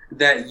for.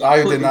 that you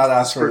I put did not into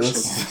ask for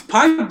description. this.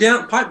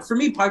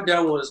 Pipe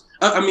Down was,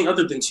 I mean,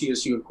 other than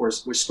TSU, of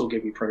course, which still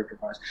gave me Predator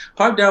vibes.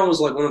 Pipe Down was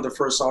like one of the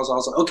first songs I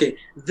was like, okay,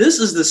 this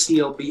is the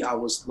CLB I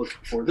was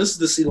looking for. This is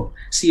the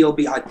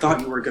CLB I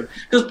thought you were good.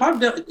 Because Pipe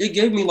Down, it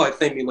gave me like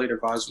Thank Me Later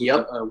vibes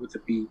with the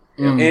beat.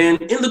 Mm.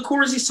 And in the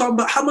chorus, he's talking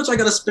about how much I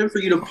got to spend for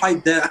you to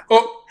pipe down.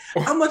 Oh.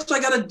 How much I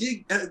got to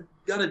dig.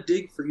 Gotta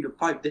dig for you to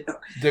pipe down.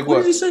 Dig What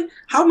what? did he say?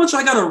 How much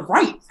I gotta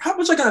write? How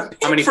much I gotta pen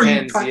How many for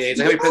pens? you to pipe? Yeah, it's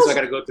like how many pens I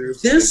gotta go through.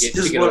 This to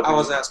is get what over I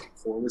was it. asking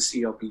for with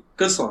CLB.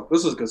 Good song.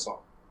 This was a good song.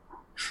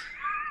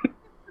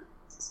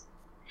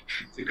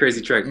 It's a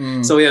crazy track.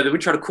 Mm. So yeah, then we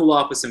try to cool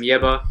off with some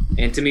Yeba,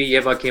 and to me,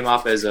 Yeba came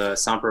off as a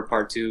Sampra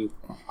Part 2.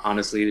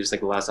 Honestly, just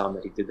like the last album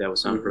that he did that with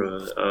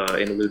Sampra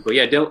interlude. But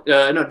yeah,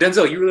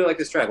 Denzel, you really like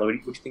this track. What do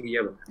you think of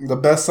Yeba? The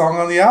best song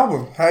on the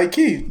album. High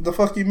key. The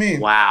fuck you mean?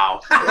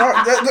 Wow.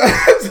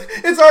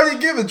 It's already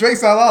given.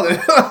 Drake's not on it.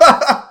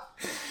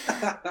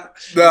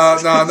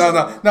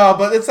 No.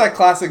 But it's that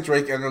classic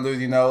Drake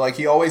interlude, you know. Like,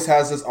 he always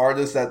has this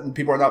artist that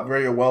people are not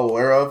very well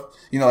aware of.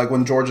 You know, like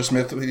when Georgia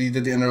Smith, he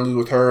did the interlude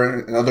with her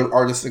and other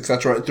artists,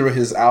 etc., through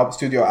his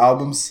studio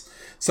albums.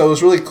 So it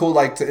was really cool,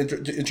 like, to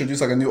introduce,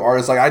 like, a new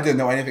artist, like, I didn't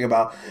know anything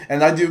about.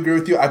 And I do agree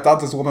with you. I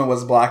thought this woman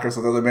was black or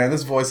something. Like, man,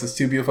 this voice is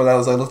too beautiful. That I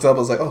was like, looked up, I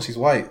was like, oh, she's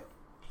white.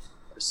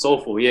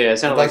 Soulful, yeah. It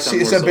sounded like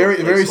it's a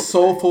very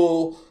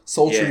soulful,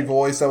 sultry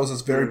voice that was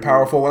just very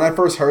powerful. When I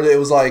first heard it, it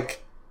was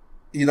like,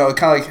 you know, it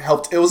kind of like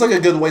helped. It was like a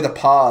good way to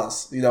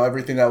pause, you know,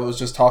 everything that was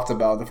just talked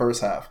about in the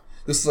first half.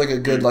 This is like a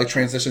good like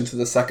transition to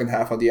the second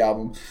half of the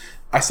album.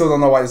 I still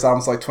don't know why this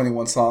album's like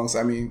 21 songs.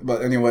 I mean,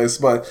 but anyways,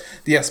 but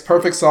yes,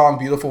 perfect song,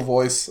 beautiful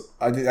voice.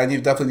 I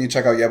definitely need to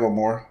check out Yebo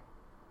more.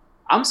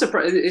 I'm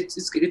surprised.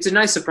 It's a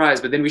nice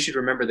surprise, but then we should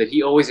remember that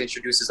he always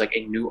introduces like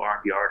a new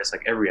R&B artist,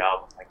 like every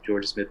album, like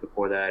Georgia Smith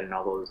before that, and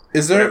all those.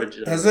 Has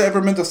it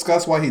ever been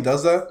discussed why he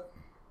does that?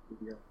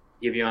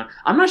 Giveon.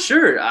 I'm not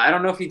sure. I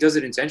don't know if he does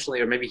it intentionally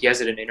or maybe he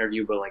has it in an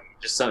interview, but like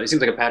just it seems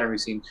like a pattern we've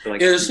seen for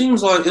like. Yeah, it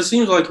seems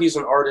like he's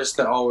an artist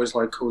that always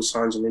like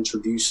co-signs and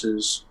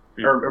introduces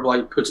or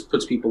like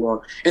puts people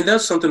on, and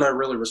that's something I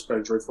really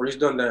respect Drake for. He's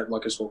done that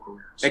like his whole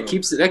career. So. That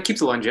keeps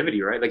the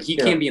longevity, right? Like he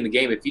can't be in the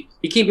game if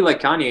he can't be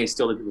like Kanye and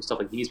still do people stuff.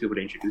 Like he needs people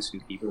to introduce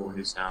new people and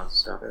new sounds.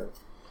 So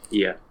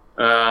yeah.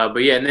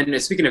 But yeah, and then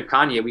speaking of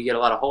Kanye, we get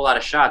a whole lot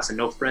of shots and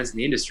no friends in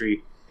the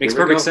industry. Makes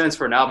perfect sense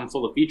for an album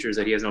full of features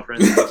that he has no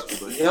friends in.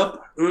 But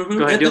yep. Mm-hmm.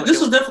 Go ahead, this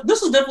is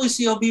definitely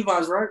CLB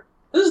vibes, right?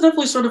 This is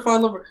definitely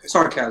Certified Lover.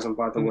 Sarcasm,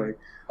 by the way.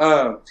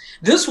 I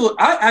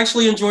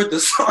actually enjoyed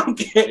this song.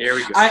 There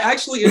we go. I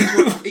actually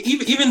enjoyed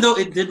even though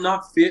it did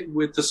not fit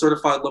with the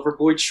Certified Lover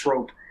Boy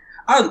trope.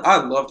 I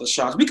love the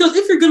shots because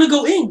if you're gonna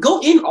go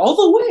in all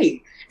the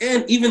way.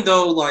 And even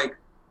though like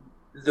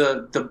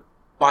the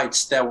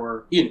bites that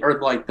were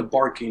or like the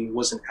barking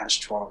wasn't as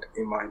strong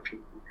in my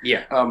opinion.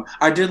 Yeah.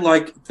 I did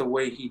like the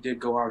way he did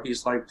go out.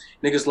 He's like,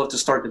 niggas love to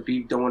start the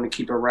beef, don't want to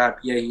keep a rap.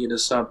 Yeah, he hit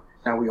us up.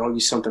 Now we owe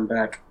you something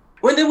back.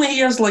 When he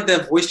has like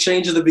that voice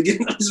change at the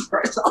beginning of his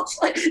verse, I was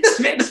like, this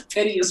man is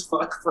petty as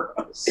fuck, bro.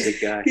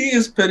 Sick guy. He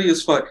is petty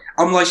as fuck.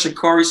 I'm like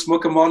Sha'Carri,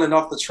 smoke him on and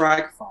off the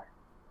track. Fine.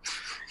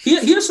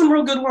 He has some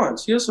real good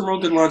lines. He has some real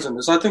good lines in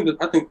this. I think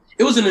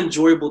it was an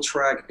enjoyable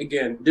track.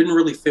 Again, didn't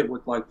really fit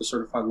with like the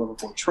Certified Lover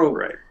Boy trope,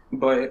 right?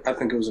 But I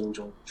think it was an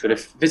enjoyable track. But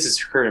if this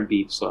is current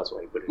beef, so that's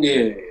why he put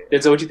it. Yeah.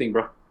 So what you think,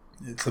 bro?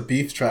 It's a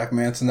beef track,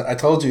 man. I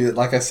told you,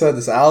 like I said,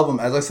 this album,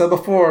 as I said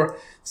before,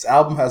 this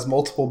album has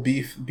multiple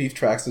beef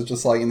tracks. It's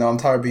just like, I'm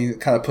tired of being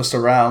kind of pushed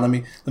around. Let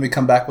me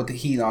come back with the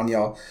heat on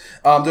y'all.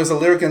 There's a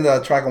lyric in the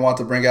track I want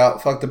to bring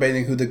out. Fuck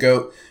debating who the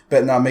GOAT.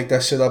 Bet not make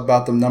that shit up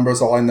about the numbers.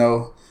 All I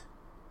know.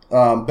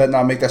 Bet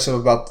not make that shit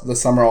up about the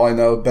summer. All I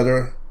know.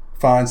 Better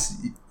find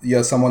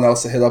someone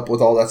else to hit up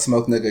with all that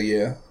smoke, nigga.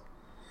 Yeah.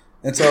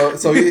 And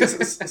so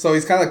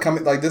he's kind of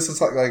coming like this is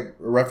like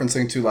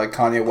referencing to like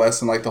Kanye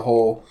West and like the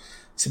whole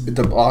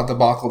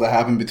debacle that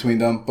happened between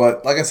them.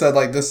 But like I said,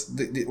 like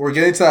we're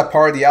getting to that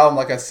part of the album.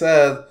 Like I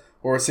said,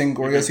 we're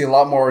gonna see a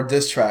lot more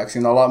diss tracks.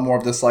 A lot more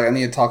of this. Like I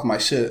need to talk my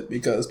shit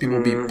because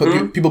people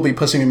be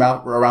pushing me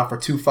around for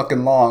too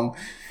fucking long.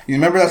 You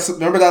remember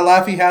that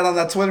laugh he had on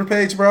that Twitter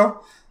page,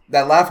 bro?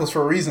 That laugh was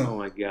for a reason. Oh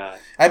my god!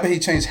 I bet he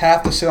changed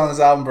half the shit on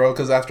his album, bro.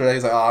 Because after that,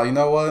 he's like, oh, you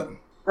know what?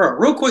 Bro,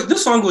 real quick,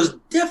 this song was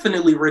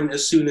definitely written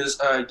as soon as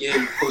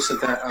Gabe posted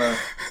that,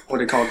 what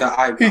they call it,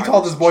 that He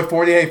called this boy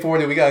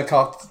 4840. We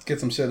gotta get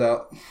some shit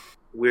out.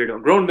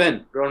 Weirdo. Grown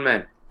men.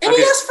 And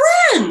he has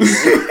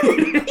friends!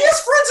 He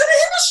has friends in the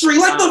industry,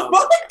 like the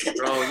fuck?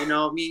 Bro,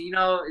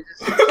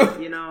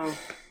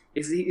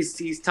 it's just,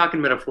 he's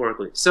talking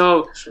metaphorically.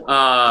 So,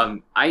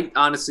 I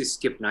honestly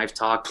skipped Knife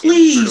Talk.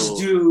 Please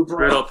do, bro.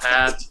 Brittle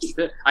Path.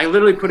 I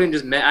literally put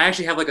in I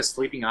actually have like a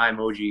sleeping eye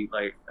emoji.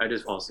 Like, I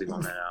just fall asleep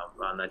on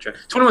that track.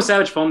 21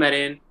 Savage phoned that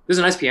in. There's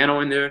a nice piano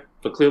in there,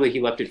 but clearly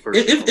he left it first.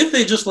 If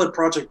they just let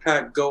Project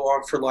Pat go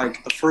on for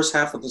like the first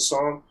half of the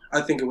song,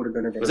 I think it would have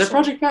been a better Was that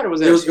song. Project Pat or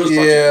was that? It was Project.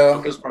 Yeah.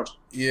 It was Project.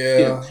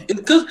 Yeah.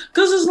 Because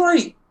it's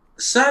like,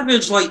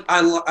 Savage, like,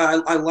 I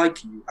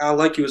like you. I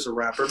like you as a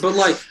rapper. But,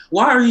 like,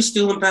 why are you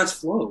stealing Pat's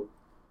flow?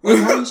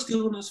 Like, why are you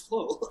stealing his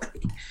flow?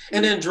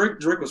 And then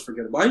Drake was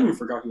forgettable. I even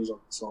forgot he was on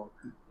the song.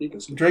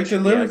 Drake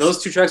did lyrics. Yeah,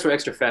 those two tracks were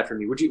extra fat for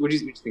me. What do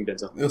you think,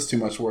 Denzel? It was too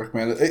much work,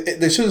 man.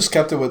 They should have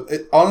kept it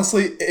with.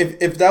 Honestly,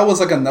 if that was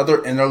like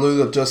another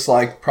interlude of just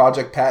like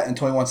Project Pat and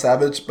 21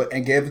 Savage,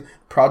 and gave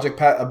Project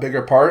Pat a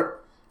bigger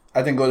part,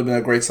 I think it would have been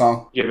a great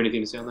song. Do you have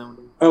anything to say on that one?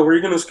 Oh, were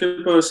you gonna skip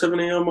 7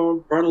 a.m.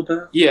 on Bridal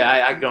Path? Yeah,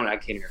 I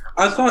can't hear.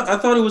 I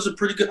thought it was a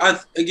pretty good. I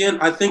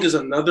think is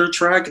another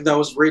track that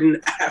was written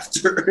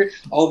after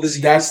all this.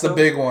 That's the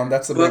big one.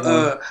 That's the big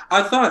one.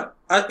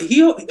 I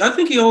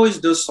think he always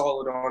does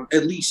solid on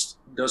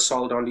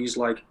these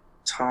like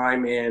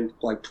time and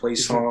like play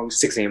songs.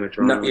 6 a.m. in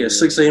Toronto.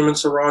 6 a.m. in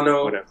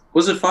Toronto. Whatever.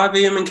 Was it 5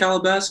 a.m. in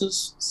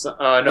Calabasas?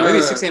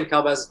 Maybe 6 a.m.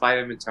 Calabasas, 5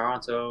 a.m. in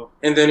Toronto.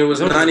 And then it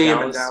was 9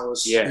 a.m. in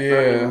Dallas. Yeah. 9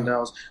 a.m. in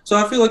Dallas. So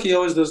I feel like he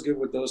always does good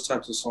with those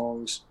types of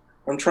songs.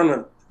 I'm trying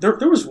to.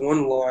 There was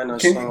one line I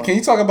saw. Can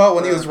you talk about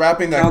when he was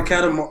rapping that?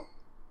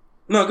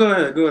 No, go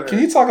ahead. Can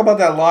you talk about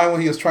that line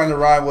when he was trying to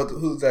rhyme with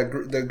who's that?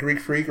 The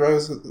Greek freak, right?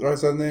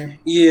 What's that name?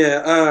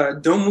 Yeah.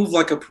 Don't move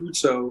like a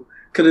puto.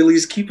 Could at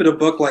least keep it a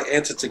buck like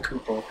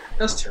Antetokounmpo.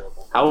 That's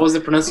terrible. How was the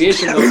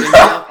pronunciation though?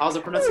 How was the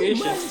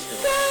pronunciation?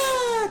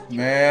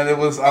 Man, it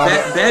was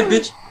bad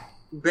bitch.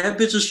 Bad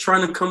bitches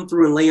trying to come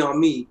through and lay on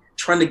me,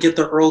 trying to get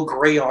the Earl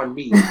Grey on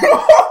me.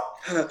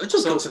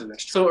 Just go to the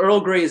next. So Earl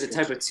Grey is a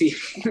type of tea.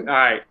 All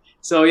right.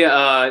 So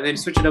yeah, then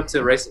switch it up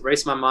to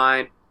Race My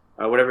Mind,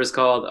 whatever it's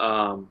called.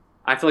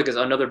 I feel like it's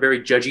another very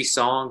judgy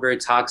song, very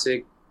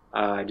toxic,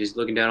 just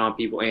looking down on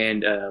people,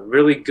 and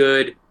really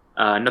good.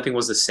 Nothing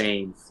was the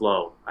same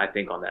flow, I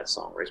think, on that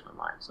song, Raise My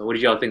Mind. So what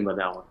did y'all think about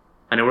that one?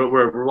 I know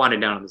we're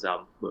winding down on this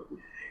album. But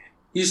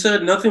you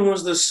said nothing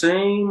was the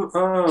same. That's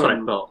what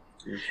I felt.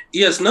 Yeah.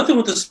 Yes, nothing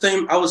was the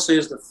same, I would say,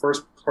 is the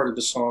first part of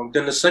the song.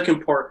 Then the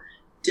second part,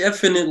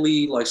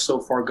 definitely like So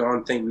Far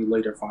Gone, Thank Me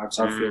Later vibes,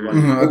 I feel like.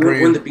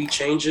 When the beat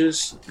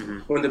changes,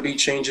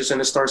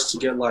 and it starts to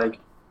get like,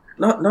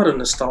 not a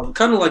nostalgia,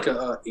 kind of like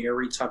a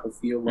airy type of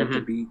feel, like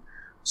the beat.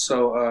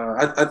 So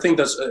I think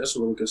that's a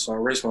really good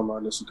song. Raise My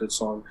Mind is a good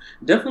song.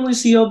 Definitely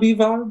CLB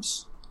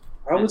vibes,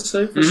 I would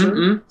say, for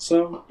sure.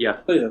 So yeah.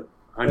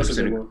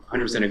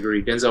 100%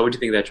 agree. Denzel, what do you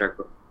think of that track,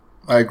 bro?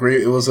 I agree.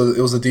 It was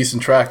a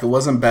decent track. It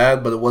wasn't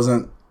bad, but it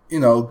wasn't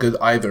good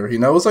either. It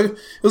was a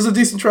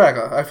decent track.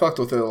 I fucked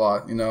with it a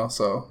lot.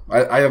 So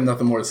I have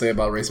nothing more to say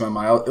about Raise My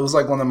Mind. It was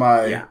like one of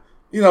my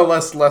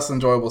less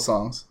enjoyable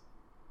songs.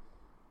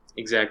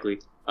 Exactly.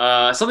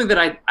 Something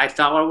that I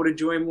thought I would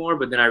enjoy more,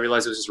 but then I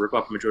realized it was just a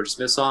rip-off from a Georgia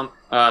Smith song.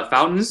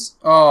 Fountains.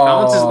 Oh.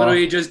 Fountains is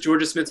literally just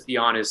Georgia Smith's Be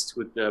Honest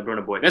with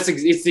Burna Boy. It's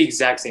the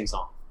exact same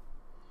song.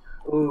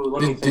 Ooh,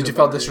 did you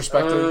feel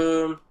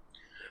disrespected?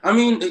 I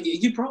mean,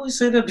 you probably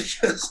say that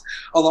because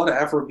a lot of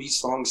Afrobeat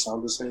songs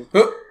sound the same.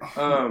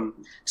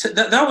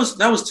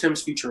 That was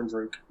Tim's featuring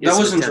Drake. That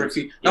wasn't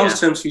Drake. That was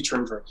Tim's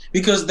featuring Drake,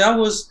 because that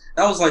was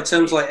like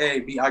Tim's like,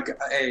 hey,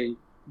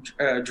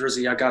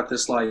 Drizzy, I got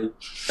this like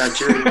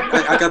Nigerian.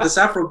 I got this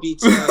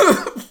Afrobeat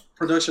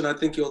production. I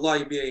think you'll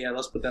like. Yeah,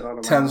 let's put that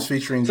on. Tim's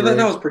featuring so Drake.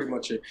 That was pretty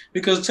much it,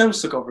 because Tim's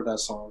took over that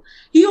song.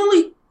 He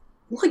only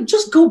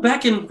just go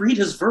back and read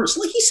his verse.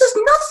 Like, he says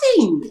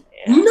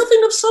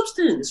nothing of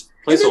substance,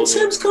 and then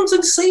Tim's comes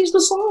and saves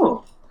the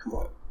song. Come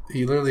on.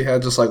 He literally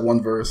had just like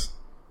one verse.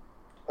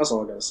 That's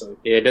all I gotta say.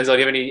 Yeah, Denzel,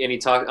 do you have any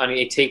talk,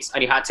 any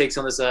hot takes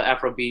on this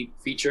Afrobeat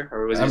feature,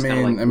 or was it just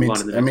kind of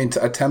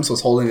like Temps was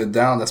holding it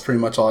down. That's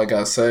pretty much all I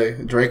gotta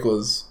say. Drake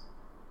was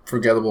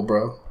forgettable,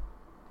 bro.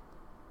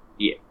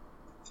 Yeah,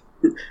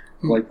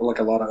 like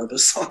a lot of other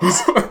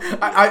songs.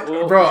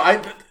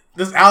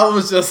 This album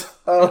is just.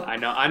 I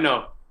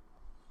know.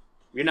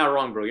 You're not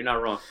wrong, bro. You're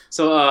not wrong.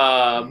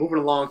 So, moving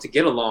along to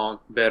Get Along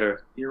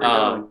Better.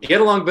 Get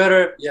Along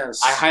Better.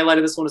 Yes, I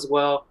highlighted this one as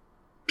well.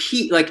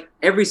 Like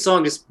every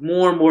song, just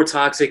more and more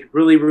toxic.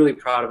 Really, really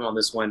proud of him on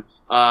this one.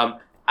 I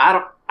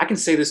can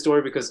say this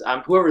story because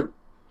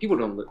people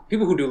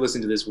who do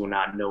listen to this will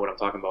not know what I'm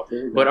talking about.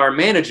 But our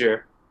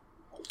manager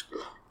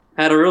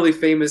had a really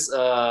famous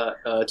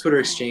Twitter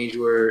exchange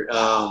where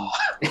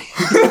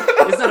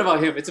it's not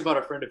about him. It's about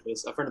a friend of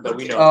his, a friend that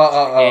we know.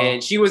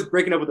 And she was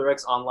breaking up with her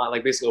ex online,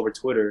 like basically over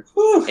Twitter.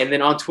 And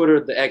then on Twitter,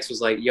 the ex was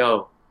like,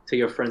 "Yo, to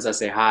your friends, I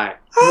say hi."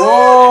 Whoa! And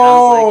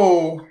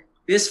I was like,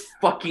 this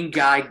fucking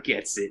guy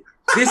gets it.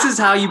 This is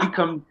how you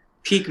become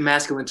peak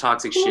masculine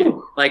toxic shit.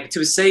 Like,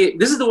 to say,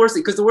 this is the worst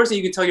thing, because the worst thing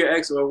you can tell your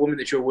ex or a woman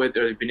that you're with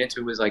or been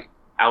into is like,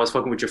 I was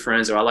fucking with your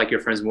friends, or I like your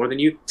friends more than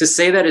you. To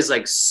say that is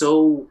like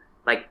so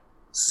like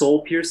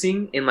soul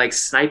piercing and like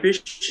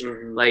snipish.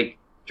 Like,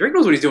 Drake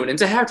knows what he's doing. And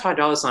to have Ty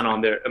Dolla $ign on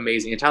there,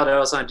 amazing. And Ty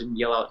Dolla $ign didn't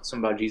yell out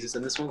something about Jesus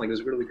in this one. Like, it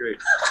was really great.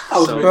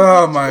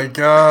 Oh my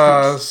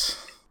gosh.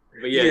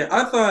 But yeah,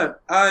 I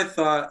thought,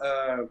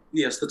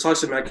 yes, the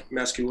toxic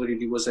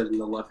masculinity was at an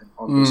 11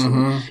 on this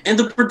one. And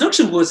the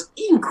production was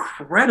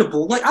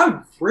incredible. Like, I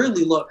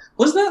really love.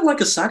 Was that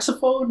like a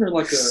saxophone or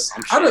like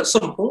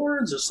some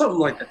horns or something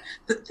like that?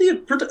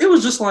 It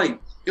was just like,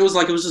 it was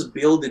just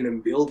building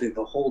and building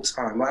the whole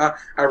time. I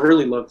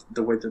really loved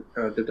the way that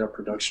did that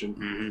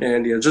production.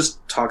 And yeah,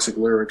 just toxic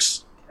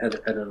lyrics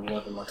at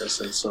 11, like I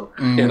said. So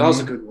yeah, that was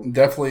a good one.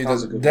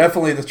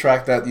 Definitely the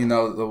track that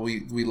that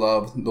we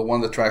love. The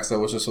one of the tracks that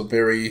was just a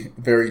very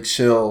very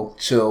chill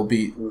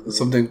beat.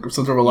 Something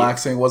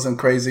relaxing. Wasn't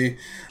crazy.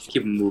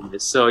 Keep moving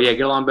this. So yeah,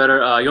 Get Along Better.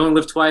 You Only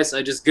Live Twice.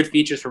 Just good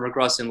features from Rick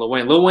Ross and Lil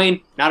Wayne. Lil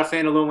Wayne, not a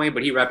fan of Lil Wayne,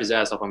 but he rapped his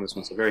ass off on this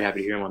one. So very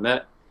happy to hear him on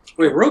that.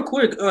 Wait, real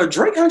quick.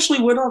 Drake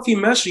actually went off. He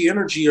matched the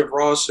energy of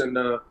Ross and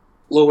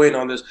Lil Wayne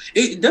on this.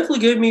 It definitely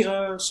gave me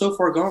So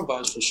Far Gone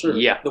vibes for sure.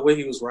 Yeah, the way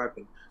he was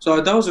rapping. So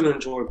that was an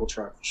enjoyable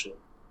track for sure.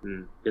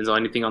 Denzel,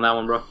 anything on that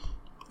one, bro?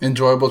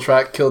 Enjoyable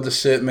track, killed the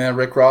shit, man.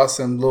 Rick Ross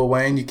and Lil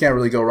Wayne, you can't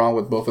really go wrong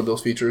with both of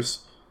those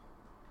features.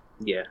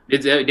 Yeah,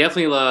 it's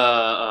definitely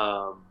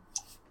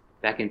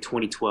back in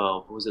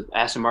 2012. What was it?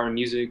 Aston Martin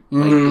music,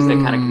 like just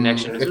that kind of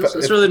connection.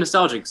 It's really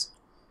nostalgic.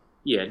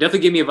 Yeah, definitely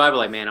gave me a vibe of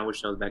like, man, I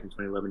wish I was back in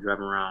 2011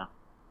 driving around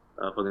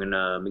fucking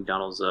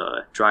McDonald's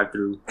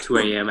drive-through 2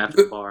 a.m.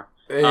 after the bar.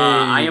 Hey.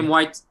 I am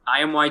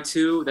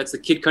Y2. That's the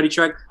Kid Cudi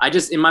track. I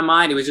just in my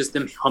mind it was just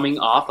them humming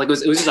off. Like it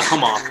was just a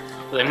hum off.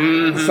 Like,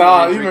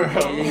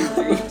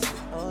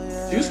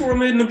 Juice WRLD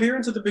made an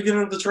appearance at the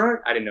beginning of the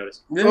track. I didn't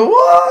notice. Yeah.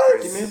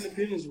 What? He made an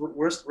appearance.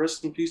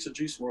 Rest in peace to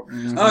Juice WRLD.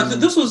 Mm-hmm.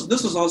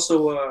 This was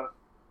also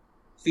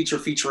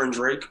featuring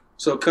Drake.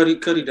 So Cudi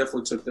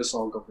definitely took this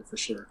song over for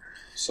sure.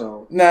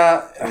 So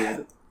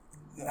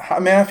I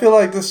mean, I feel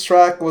like this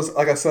track was,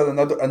 like I said,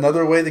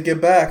 another way to get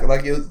back.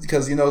 Like,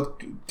 because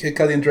Kid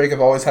Cudi and Drake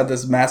have always had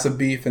this massive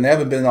beef, and they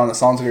haven't been on a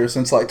song together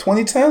since like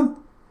 2010.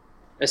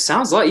 It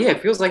sounds like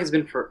it feels like it's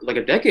been for like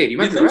a decade. You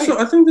might be right. So?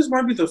 I think this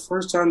might be the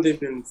first time they've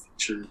been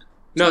featured.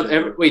 No,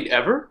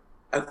 ever?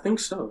 I think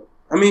so.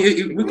 I mean,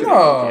 we could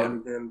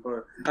again,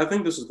 but I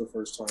think this is the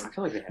first time. I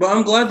feel like but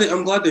I'm glad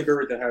they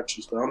buried the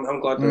hatches. But I'm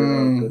glad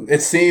they're.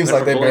 It seems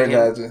like they buried the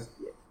hatches.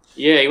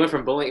 Yeah, he went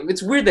from bowling.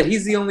 It's weird that he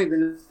must be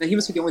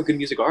the only good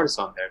music artist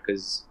on there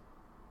because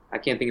I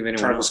can't think of anyone.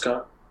 Travis else.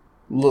 Scott,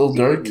 Lil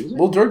Durk.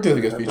 Lil Durk did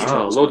a good feature.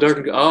 Oh, Lil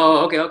Durk.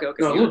 Oh, okay.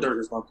 No, Lil Durk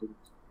is not good.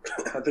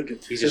 I think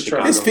he's just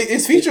his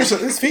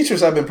features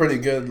have been pretty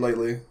good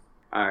lately.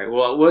 All right.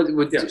 Well,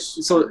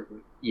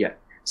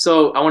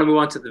 So I want to move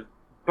on to the.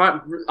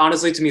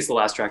 Honestly, to me, it's the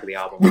last track of the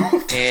album,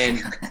 and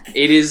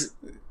it is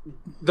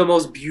the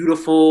most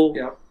beautiful.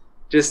 Yep.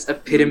 Just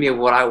epitome of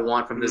what I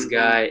want from this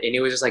guy. And it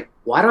was just like,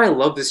 why do I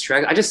love this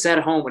track? I just sat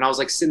at home and I was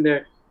like sitting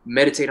there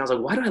meditating. I was like,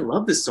 why do I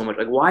love this so much?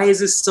 Like, why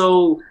is this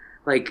so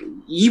like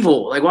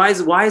evil? Like, why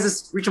is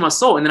this reaching my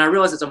soul? And then I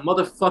realized it's a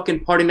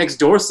motherfucking Party Next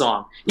Door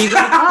song. He's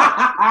at the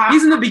top.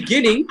 He's in the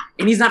beginning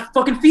and he's not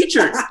fucking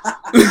featured.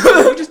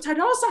 You just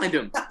 $10 signed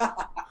him.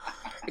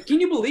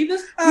 Can you believe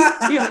this?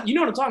 You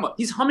know what I'm talking about.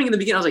 He's humming in the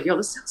beginning. I was like, yo,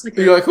 this sounds like.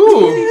 You're like,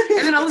 who?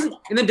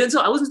 And then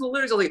Denzel, I listened to the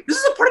lyrics. I was like, this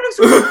is a Party Next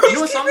Door. You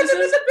know what song this is? in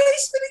the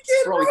basement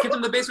again, bro. He kicked him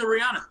in the basement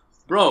with Rihanna.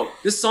 Bro,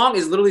 this song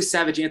is literally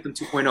Savage Anthem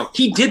 2.0.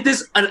 He did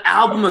this an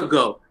album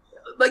ago.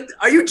 Like,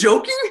 are you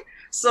joking?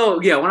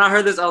 So yeah, when I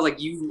heard this, I was like,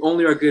 you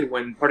only are good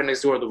when Party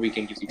Next Door or The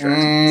Weeknd gives you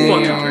tracks.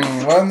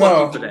 Let him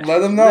know.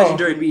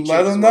 Legendary beat.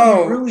 Let him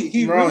know.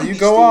 He bro, really you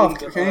go off.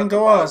 Can you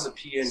go off?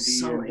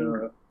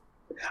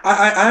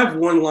 I have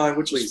one line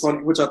which was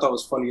funny, which I thought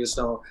was funny as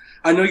hell.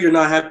 I know you're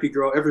not happy,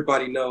 girl.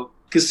 Everybody know.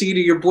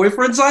 Cassita, your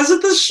boyfriend's eyes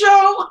at the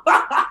show.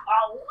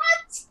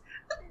 What?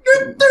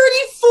 You're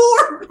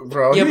 34,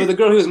 bro. Yeah, but the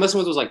girl he was messing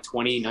with was like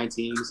 20,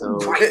 19. So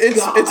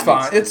it's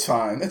fine.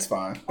 It's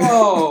fine.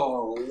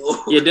 Oh.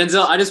 Yeah,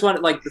 Denzel. I just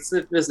wanted like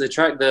the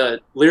track, the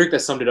lyric that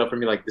summed it up for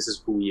me. Like, this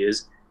is who he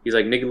is. He's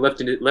like, nigga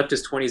left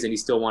his 20s and he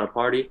still want to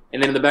party.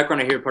 And then in the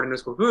background, I hear Party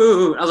Next Door.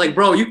 Ooh. I was like,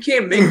 bro, you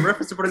can't make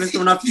reference to Party Next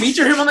Door and not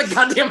feature him on the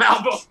goddamn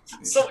album.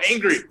 I'm so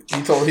angry.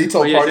 He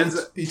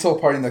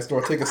told Party Next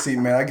Door, take a seat,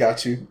 man. I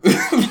got you.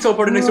 He told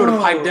Party Next Door to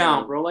pipe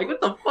down, bro. Like,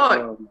 what the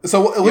fuck?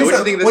 So when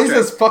he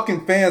says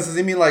fucking fans, does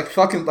he mean like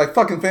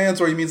fucking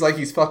fans, or he means like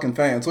he's fucking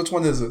fans? Which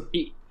one is it?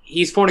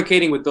 He's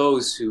fornicating with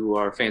those who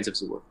are fans of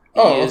Zua.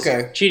 Oh,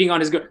 okay. Cheating on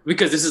his girl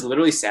because this is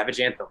literally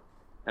Savage Anthem.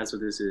 That's what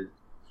this is.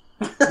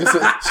 This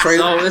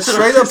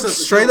is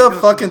straight up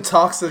fucking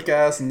toxic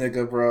ass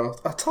nigga, bro.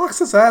 A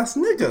toxic ass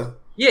nigga.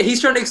 Yeah, he's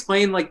trying to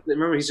explain, like,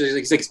 remember, he's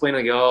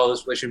explaining, like, oh,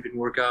 this relationship didn't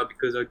work out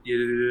because of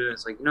you.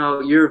 It's like,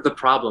 no, you're the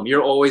problem.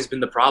 You've always been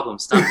the problem.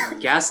 Stop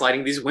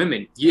gaslighting these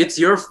women. It's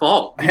your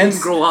fault. You didn't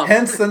grow up.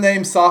 Hence the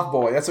name Soft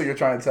Boy. That's what you're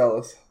trying to tell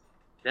us.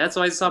 That's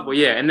why it's Soft Boy,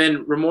 yeah. And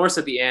then remorse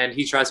at the end.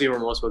 He tries to be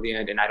remorseful at the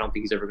end, and I don't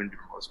think he's ever going to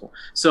be remorseful.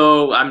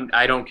 So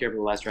I don't care for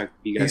the last track.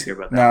 You guys care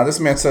about that? Nah, this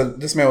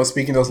man was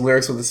speaking those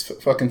lyrics with his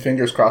fucking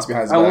fingers crossed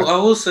behind his back. I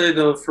will say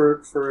though,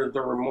 for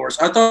the remorse,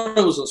 I thought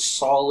it was a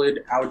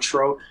solid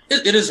outro.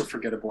 It is a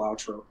forgettable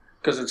outro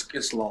because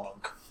it's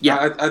long.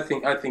 Yeah, I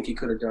think he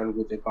could have done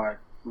with it by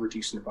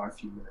reducing it by a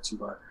few minutes,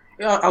 but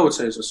yeah, I would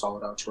say it's a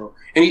solid outro.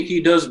 And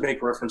he does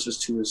make references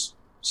to his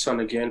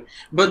son again,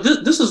 but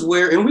this is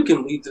where, and we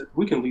can lead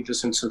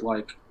this into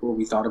like what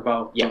we thought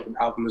about the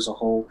album as a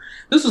whole.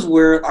 This is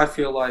where I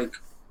feel like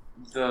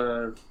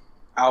the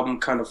album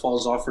kind of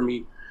falls off for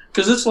me,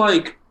 because it's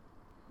like,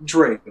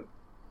 Drake,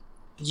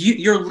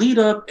 your lead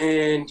up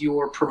and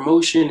your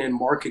promotion and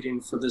marketing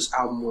for this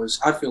album was,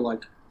 I feel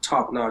like,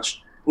 top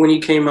notch. When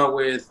he came out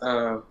with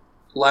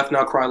Laugh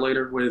Now Cry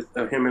Later with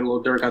him and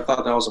Lil Durk. I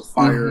thought that was a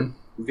fire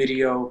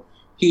video.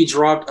 He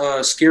dropped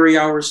Scary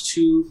Hours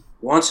 2,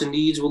 Wants and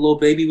Needs with Lil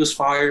Baby was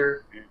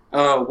fire.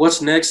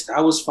 What's Next?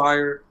 That was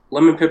fire.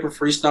 Lemon Pepper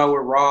Freestyle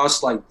with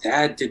Ross, like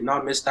that did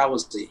not miss. That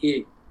was a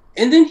hit.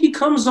 And then he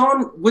comes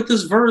on with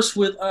this verse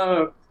with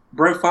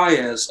Brent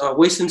Faiyaz,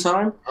 Wasting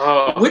Time,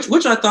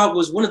 which I thought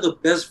was one of the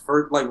best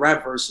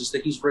rap verses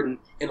that he's written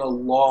in a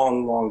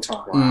long, long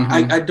time.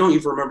 I don't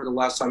even remember the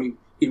last time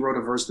he wrote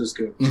a verse this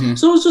good.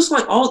 So it's just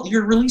like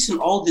you're releasing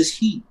all this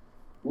heat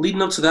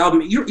leading up to the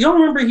album. Y'all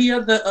remember he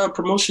had that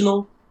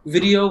promotional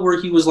video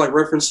where he was like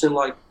referencing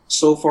like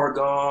So Far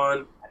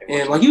Gone,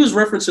 and like he was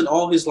referencing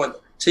all his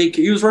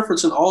he was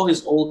referencing all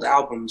his old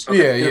albums in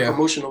a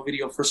promotional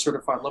video for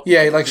Certified Lover.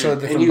 Yeah, he like showed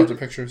a different bunch of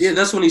pictures. Yeah,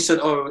 that's when he said,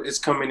 "Oh, it's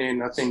coming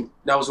in." I think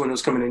that was when it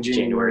was coming in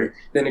January.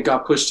 Then it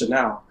got pushed to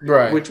now,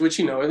 right? Which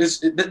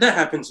that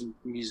happens in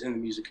the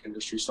music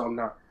industry, so I'm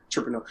not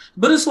tripping out.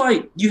 But it's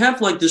like you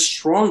have like this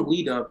strong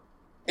lead up,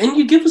 and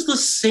you give us the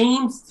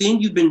same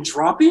thing you've been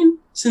dropping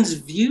since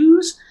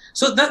Views.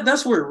 So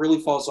that's where it really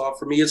falls off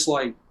for me. It's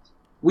like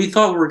we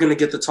thought we were gonna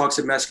get the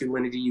toxic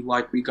masculinity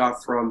like we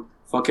got from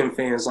Fucking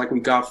Fans, like we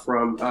got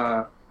from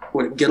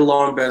Get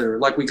Along Better,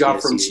 like we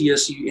got from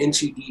TSU,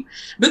 N2D.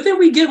 But then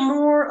we get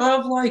more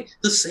of like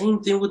the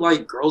same thing with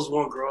like Girls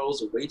Want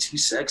Girls or Way Too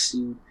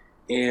Sexy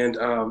and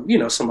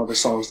some other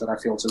songs that I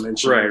failed to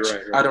mention. Right.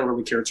 I don't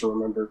really care to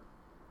remember.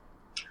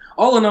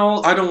 All in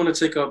all, I don't want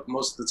to take up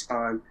most of the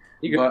time.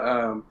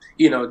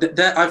 But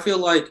that I feel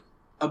like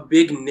a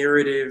big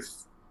narrative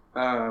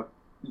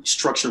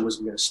structure was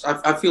missed.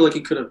 I feel like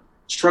he could have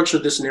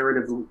structured this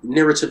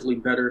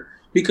narratively better.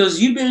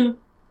 Because you've been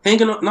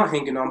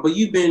but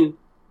you've been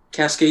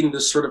cascading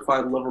this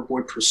certified lover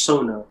boy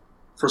persona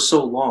for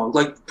so long,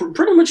 like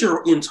pretty much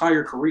your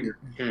entire career.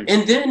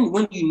 And then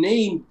when you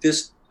name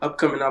this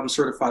upcoming album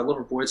Certified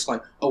Lover Boy, it's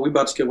like, oh, we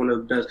about to get one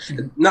of the best.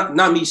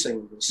 Not me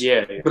saying this,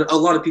 but a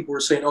lot of people were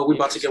saying, oh, we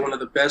about to get one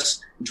of the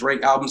best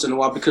Drake albums in a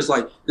while because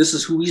like this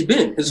is who he's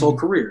been his whole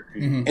career,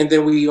 and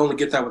then we only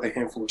get that with a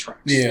handful of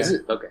tracks. Yeah,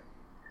 okay.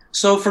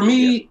 So for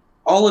me.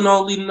 All in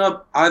all, leading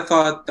up, I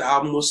thought the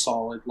album was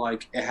solid,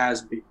 like it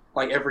has been,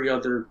 like every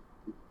other,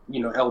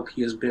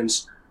 LP has been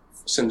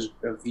since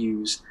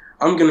Views.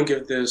 I'm gonna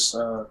give this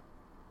a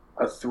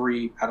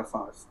 3 out of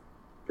 5,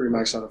 3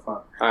 max out of 5.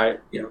 All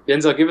right,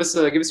 Denzel, give us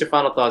your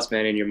final thoughts,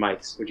 man, and your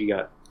mics. What you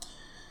got?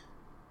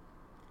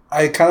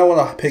 I kind of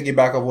want to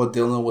piggyback off what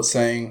Dylan was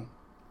saying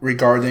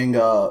regarding,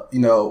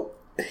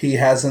 he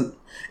hasn't.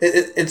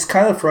 It's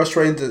kind of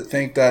frustrating to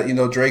think that,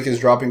 Drake is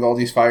dropping all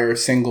these fire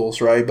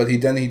singles, right? But he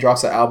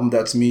drops an album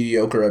that's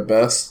mediocre at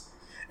best.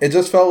 It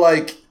just felt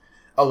like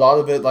a lot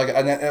of it, like,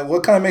 and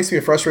what kind of makes me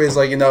frustrated is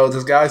like,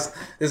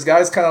 this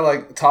guy's kind of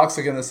like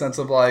toxic in the sense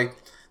of like,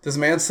 this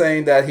man's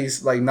saying that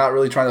he's like not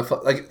really trying to,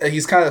 like,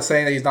 he's kind of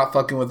saying that he's not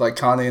fucking with like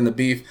Kanye and the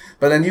beef.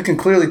 But then you can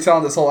clearly tell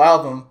in this whole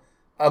album,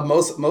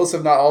 most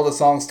if not all the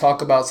songs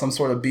talk about some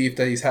sort of beef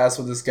that he has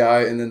with this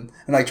guy and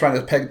like trying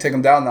to take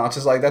him down now. It's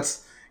just like,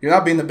 you're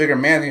not being the bigger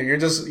man here.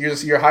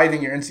 You're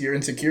hiding your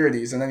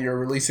insecurities, and then you're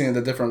releasing it in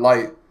a different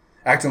light,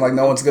 acting like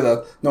no one's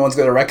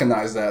gonna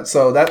recognize that.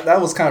 So that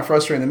was kind of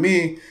frustrating to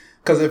me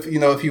because if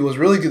he was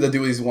really good to do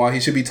what he's want, he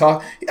should be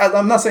talk.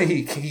 I'm not saying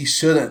he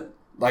shouldn't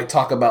like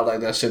talk about like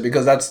that shit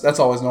because that's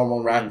always normal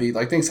in rap beat.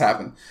 Like things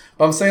happen,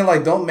 but I'm saying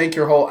like don't make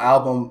your whole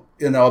album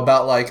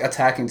about like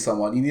attacking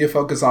someone. You need to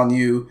focus on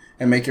you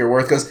and make your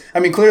worth. Because I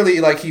mean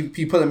clearly like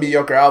he put a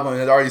mediocre album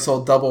and it already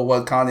sold double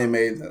what Kanye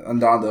made on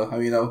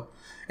Donda.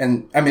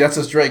 And I mean, that's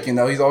just Drake,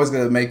 he's always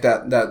going to make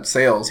that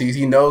sales.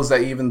 He knows that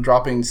even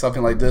dropping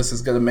something like this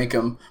is going to make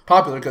him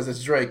popular because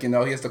it's Drake, he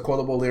has the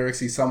quotable lyrics.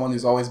 He's someone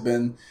who's always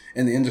been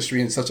in the industry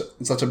and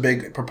such a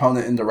big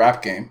proponent in the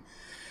rap game.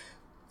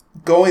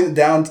 Going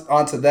down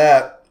onto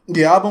that,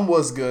 the album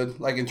was good,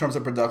 like in terms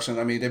of production.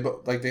 I mean,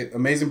 they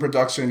amazing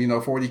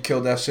production, 40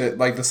 killed that shit.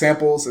 Like the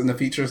samples and the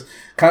features,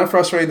 kind of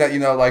frustrating that,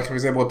 like for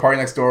example, with Party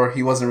Next Door,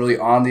 he wasn't really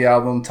on the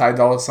album. Ty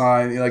Dolla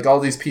 $ign, like all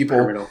these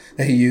people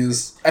that he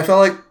used. I felt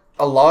like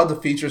a lot of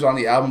the features on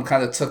the album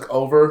kind of took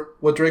over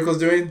what Drake was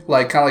doing,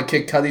 like kind of like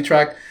Kid Cudi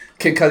track.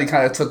 Kid Cudi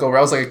kind of took over.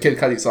 That was like a Kid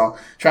Cudi song.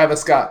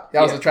 Travis Scott,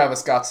 that was a Travis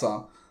Scott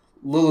song.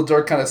 Lil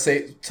Durk kind of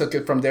took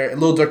it from there.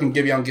 Lil Durk and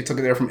Giveon took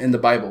it there from In the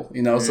Bible,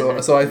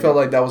 So I felt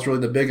like that was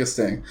really the biggest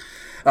thing.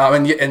 And I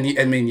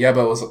mean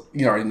Yebba was,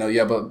 you already know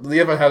Yebba.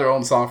 Yebba had her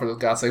own song for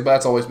God's sake, but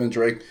that's always been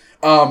Drake.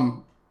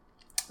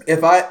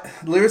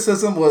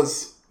 Lyricism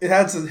was. It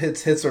had some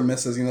hits or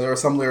misses. There were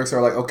some lyrics that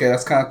were like, okay,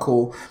 that's kind of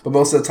cool. But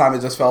most of the time,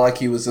 it just felt like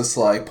he was just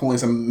like pulling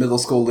some middle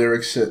school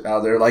lyric shit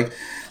out there. Like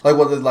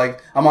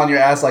I'm on your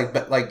ass, like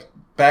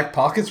back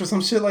pockets or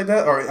some shit like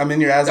that. Or I'm in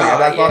your ass, like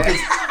back pockets.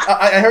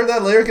 I heard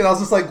that lyric and I was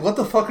just like, what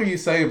the fuck are you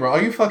saying, bro?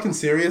 Are you fucking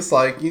serious?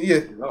 Like, you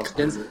need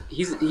to...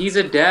 He's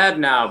a dad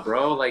now,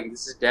 bro. Like,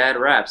 this is dad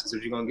raps. That's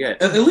what you're gonna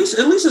get. At least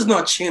it's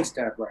not Chance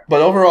dad rap.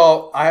 But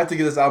overall, I have to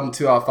give this album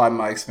 2 out of 5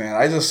 mics, man.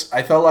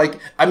 I felt like,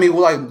 I mean,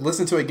 will I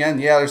listen to it again?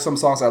 Yeah, there's some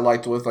songs I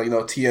liked with, like,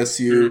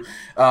 TSU.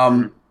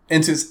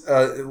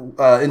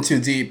 into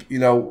deep, you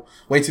know,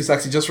 way too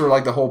sexy, just for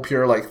like the whole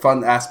pure like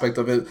fun aspect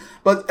of it.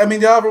 But I mean,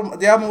 the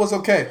album was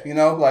okay, you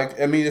know, like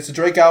I mean, it's a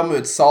Drake album,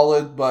 it's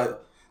solid,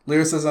 but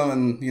lyricism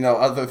and, you know,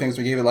 other things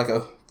we gave it like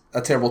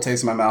a terrible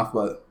taste in my mouth,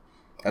 but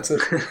that's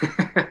it.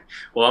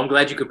 Well, I'm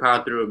glad you could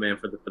power through it, man,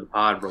 for the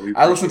pod, bro.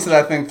 I listened to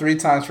that thing 3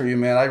 times for you,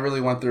 man. I really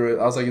went through it.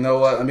 I was like, you know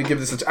what? Let me give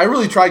this I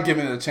really tried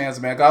giving it a chance,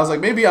 man. I was like,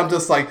 maybe I'm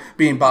just like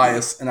being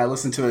biased, and I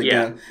listened to it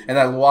again, and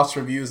I watched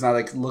reviews, and I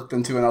like looked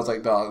into it, and I was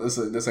like, dog,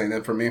 this ain't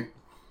it for me.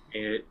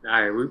 All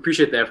right, we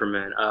appreciate the effort,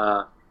 man.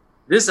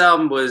 This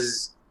album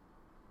was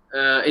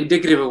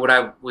indicative of what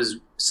I was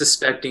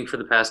suspecting for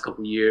the past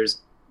couple of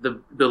years.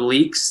 The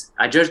leaks,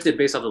 I judged it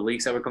based off the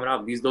leaks that were coming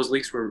out. Those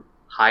leaks were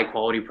high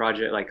quality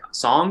project, like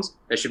songs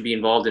that should be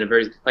involved in a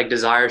very, like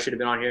Desire should have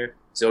been on here,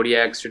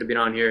 Zodiac should have been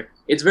on here.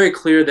 It's very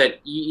clear that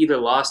he either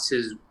lost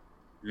his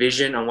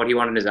vision on what he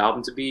wanted his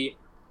album to be,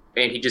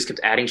 and he just kept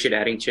adding shit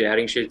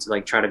to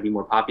like try to be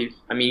more poppy.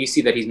 I mean, you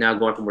see that he's now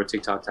going for more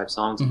TikTok type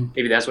songs. Mm-hmm.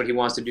 Maybe that's what he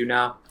wants to do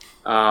now.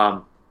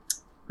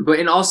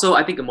 And also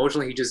I think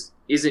emotionally he just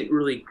isn't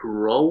really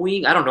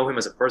growing. I don't know him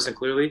as a person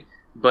clearly,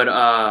 but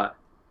I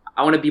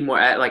want to be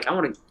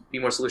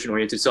more solution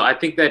oriented. So I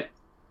think that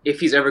if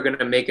he's ever going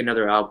to make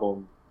another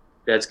album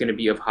that's going to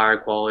be of higher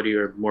quality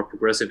or more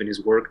progressive in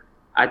his work,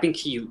 I think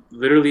he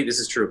literally, this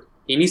is true,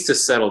 he needs to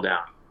settle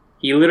down.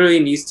 He literally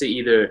needs to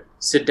either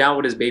sit down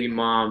with his baby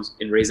moms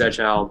and raise that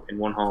child in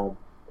one home,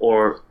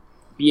 or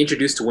be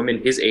introduced to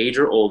women his age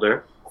or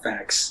older.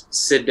 Facts.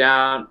 Sit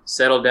down,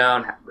 settle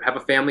down, have a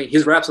family.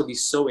 His raps will be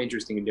so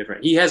interesting and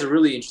different. He has a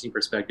really interesting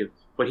perspective,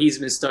 but he's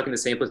been stuck in the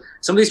same place.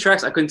 Some of these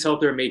tracks, I couldn't tell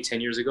if they were made 10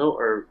 years ago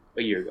or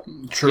a year ago.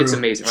 True. It's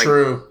amazing.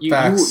 True.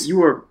 Facts. You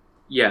were...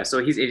 Yeah,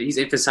 so he's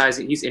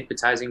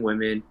emphasizing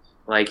women,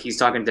 like he's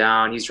talking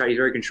down, he's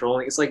very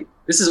controlling. It's like,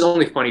 this is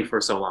only funny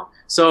for so long.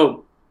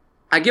 So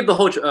I give the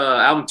whole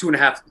album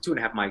 2.5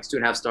 mics,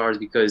 2.5 stars,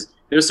 because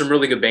there's some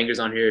really good bangers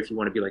on here if you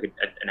want to be like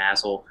an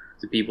asshole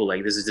to people.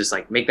 Like, this is just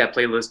like, make that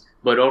playlist.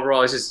 But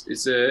overall,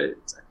 it's kind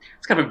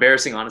of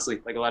embarrassing, honestly.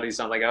 Like, a lot of these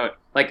songs,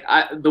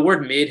 the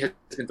word mid has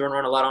been thrown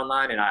around a lot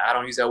online, and I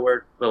don't use that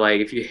word, but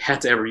like, if you had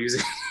to ever use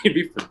it, it'd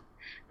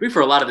be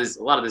for a lot of this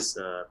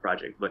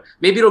project. But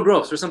maybe it'll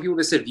grow. So for some people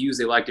that said views,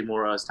 they liked it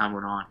more as time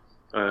went on.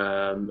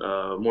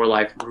 More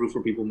life grew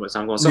for people as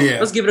time goes on. So yeah.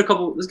 Let's give it a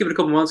couple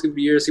months, give it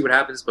a year, see what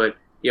happens. But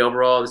yeah,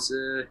 overall, let's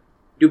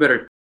do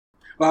better.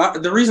 Well,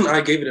 the reason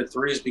I gave it a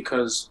 3 is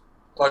because,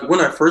 like, when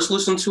I first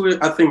listened to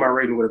it, I think my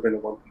rating would have been a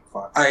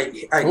 1.5.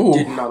 I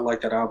did not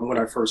like that album when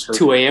I first heard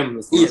 2 a.m.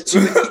 it. Yeah, 2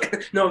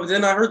 a.m. No, but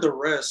then I heard the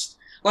rest.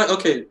 Like,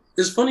 okay,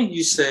 it's funny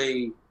you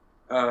say,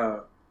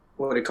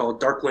 what they call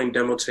Dark Lane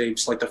demo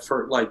tapes, like the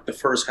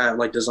first half,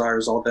 like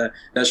Desires, all that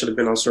should have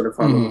been on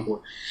Certified Lover Boy.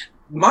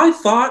 My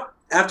thought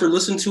after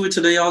listening to it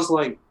today, I was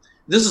like,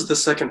 this is the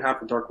second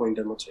half of Dark Lane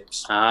demo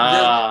tapes.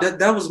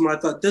 That was my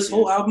thought. This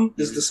whole album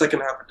is the second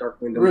half of Dark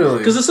Lane demo tapes.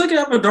 Because the second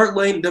half of Dark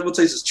Lane demo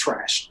tapes is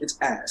trash. It's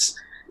ass.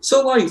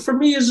 So like, for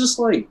me, it's just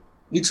like,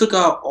 you took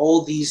out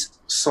all these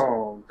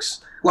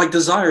songs, like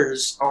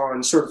Desires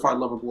on Certified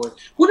Lover Boy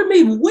would have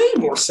made way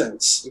more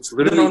sense. It's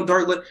literally on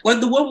Dark Lane, like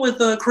the one with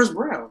Chris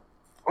Brown.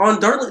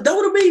 On Dark, that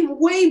would have made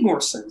way more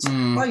sense.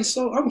 Like,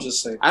 so I'm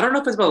just saying. I don't know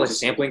if it's about like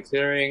sampling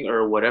clearing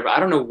or whatever. I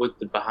don't know what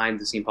the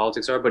behind the scene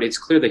politics are, but it's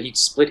clear that he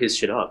split his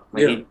shit up.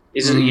 Like,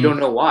 you don't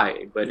know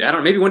why, but I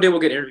don't. Maybe one day we'll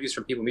get interviews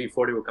from people. Maybe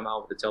 40 will come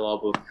out with a tell-all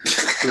book.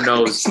 Who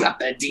knows? It's not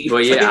that deep.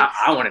 But yeah,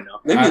 I want to know.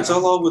 Maybe a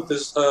tell-all with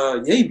this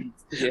Ye beat.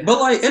 Yeah. But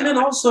like, and then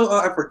also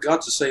I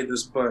forgot to say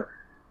this, but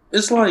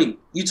it's like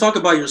you talk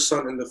about your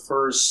son in the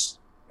first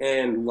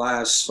and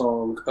last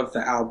song of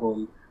the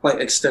album, like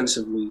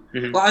extensively.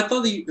 Mm-hmm. Like, I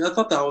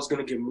thought that I was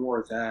gonna get more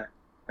of that,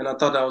 and I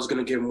thought that I was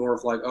gonna get more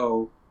of like,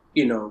 oh,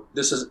 you know,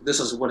 this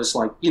is what it's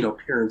like, you know,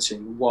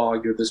 parenting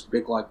while you're this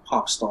big like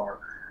pop star,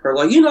 or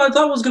like, you know, I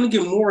thought I was gonna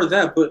get more of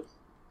that, but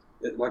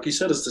like you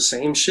said, it's the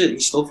same shit.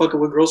 He's still fucking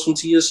with girls from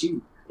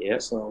TSU. Yeah,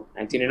 so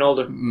 19 and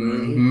older.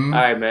 Mm-hmm. All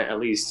right, man. At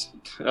least.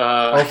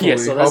 Hopefully, yeah,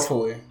 so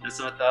hopefully. That's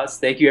my thoughts.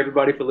 Thank you,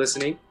 everybody, for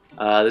listening.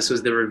 This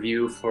was the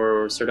review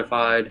for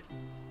Certified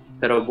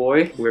Pedo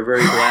Boy. We're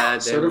very glad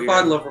that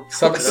Certified Lover.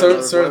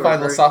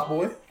 Certified Soft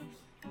Boy.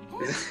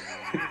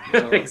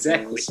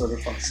 Exactly.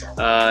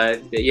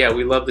 Yeah,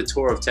 we love the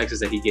tour of Texas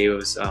that he gave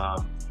us,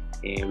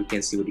 and we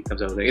can't see what he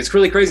comes out with. It's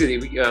really crazy.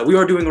 We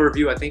are doing a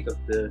review, I think, of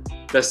the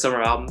best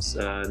summer albums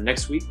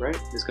next week, right?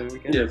 This coming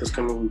weekend. Yeah, this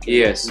coming weekend.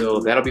 Yeah, so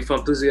that'll be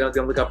fun. Please be on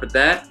the lookout for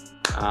that.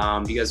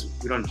 You guys,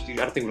 I don't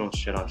think we don't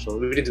shut off. So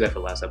we didn't do that for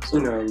the last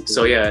episode. No,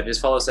 so yeah,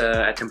 just follow us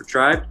at Temper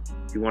Tribe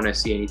if you want to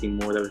see anything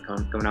more that we're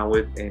coming out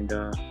with. And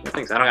yeah,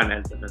 thanks. I don't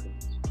got nothing.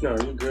 No,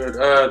 you're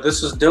good.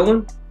 This is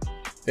Dylan.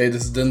 Hey,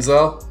 this is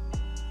Denzel.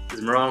 This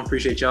is Maron.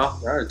 Appreciate y'all.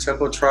 All right,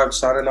 Tempo Tribe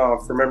signing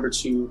off. Remember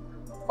to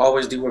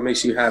always do what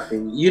makes you happy.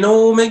 You know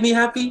what will make me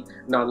happy?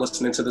 Not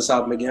listening to this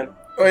album again.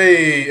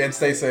 Hey, and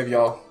stay safe,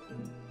 y'all.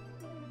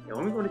 Yeah,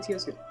 when we go to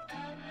TSU.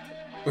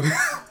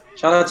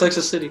 Shout out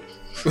Texas City.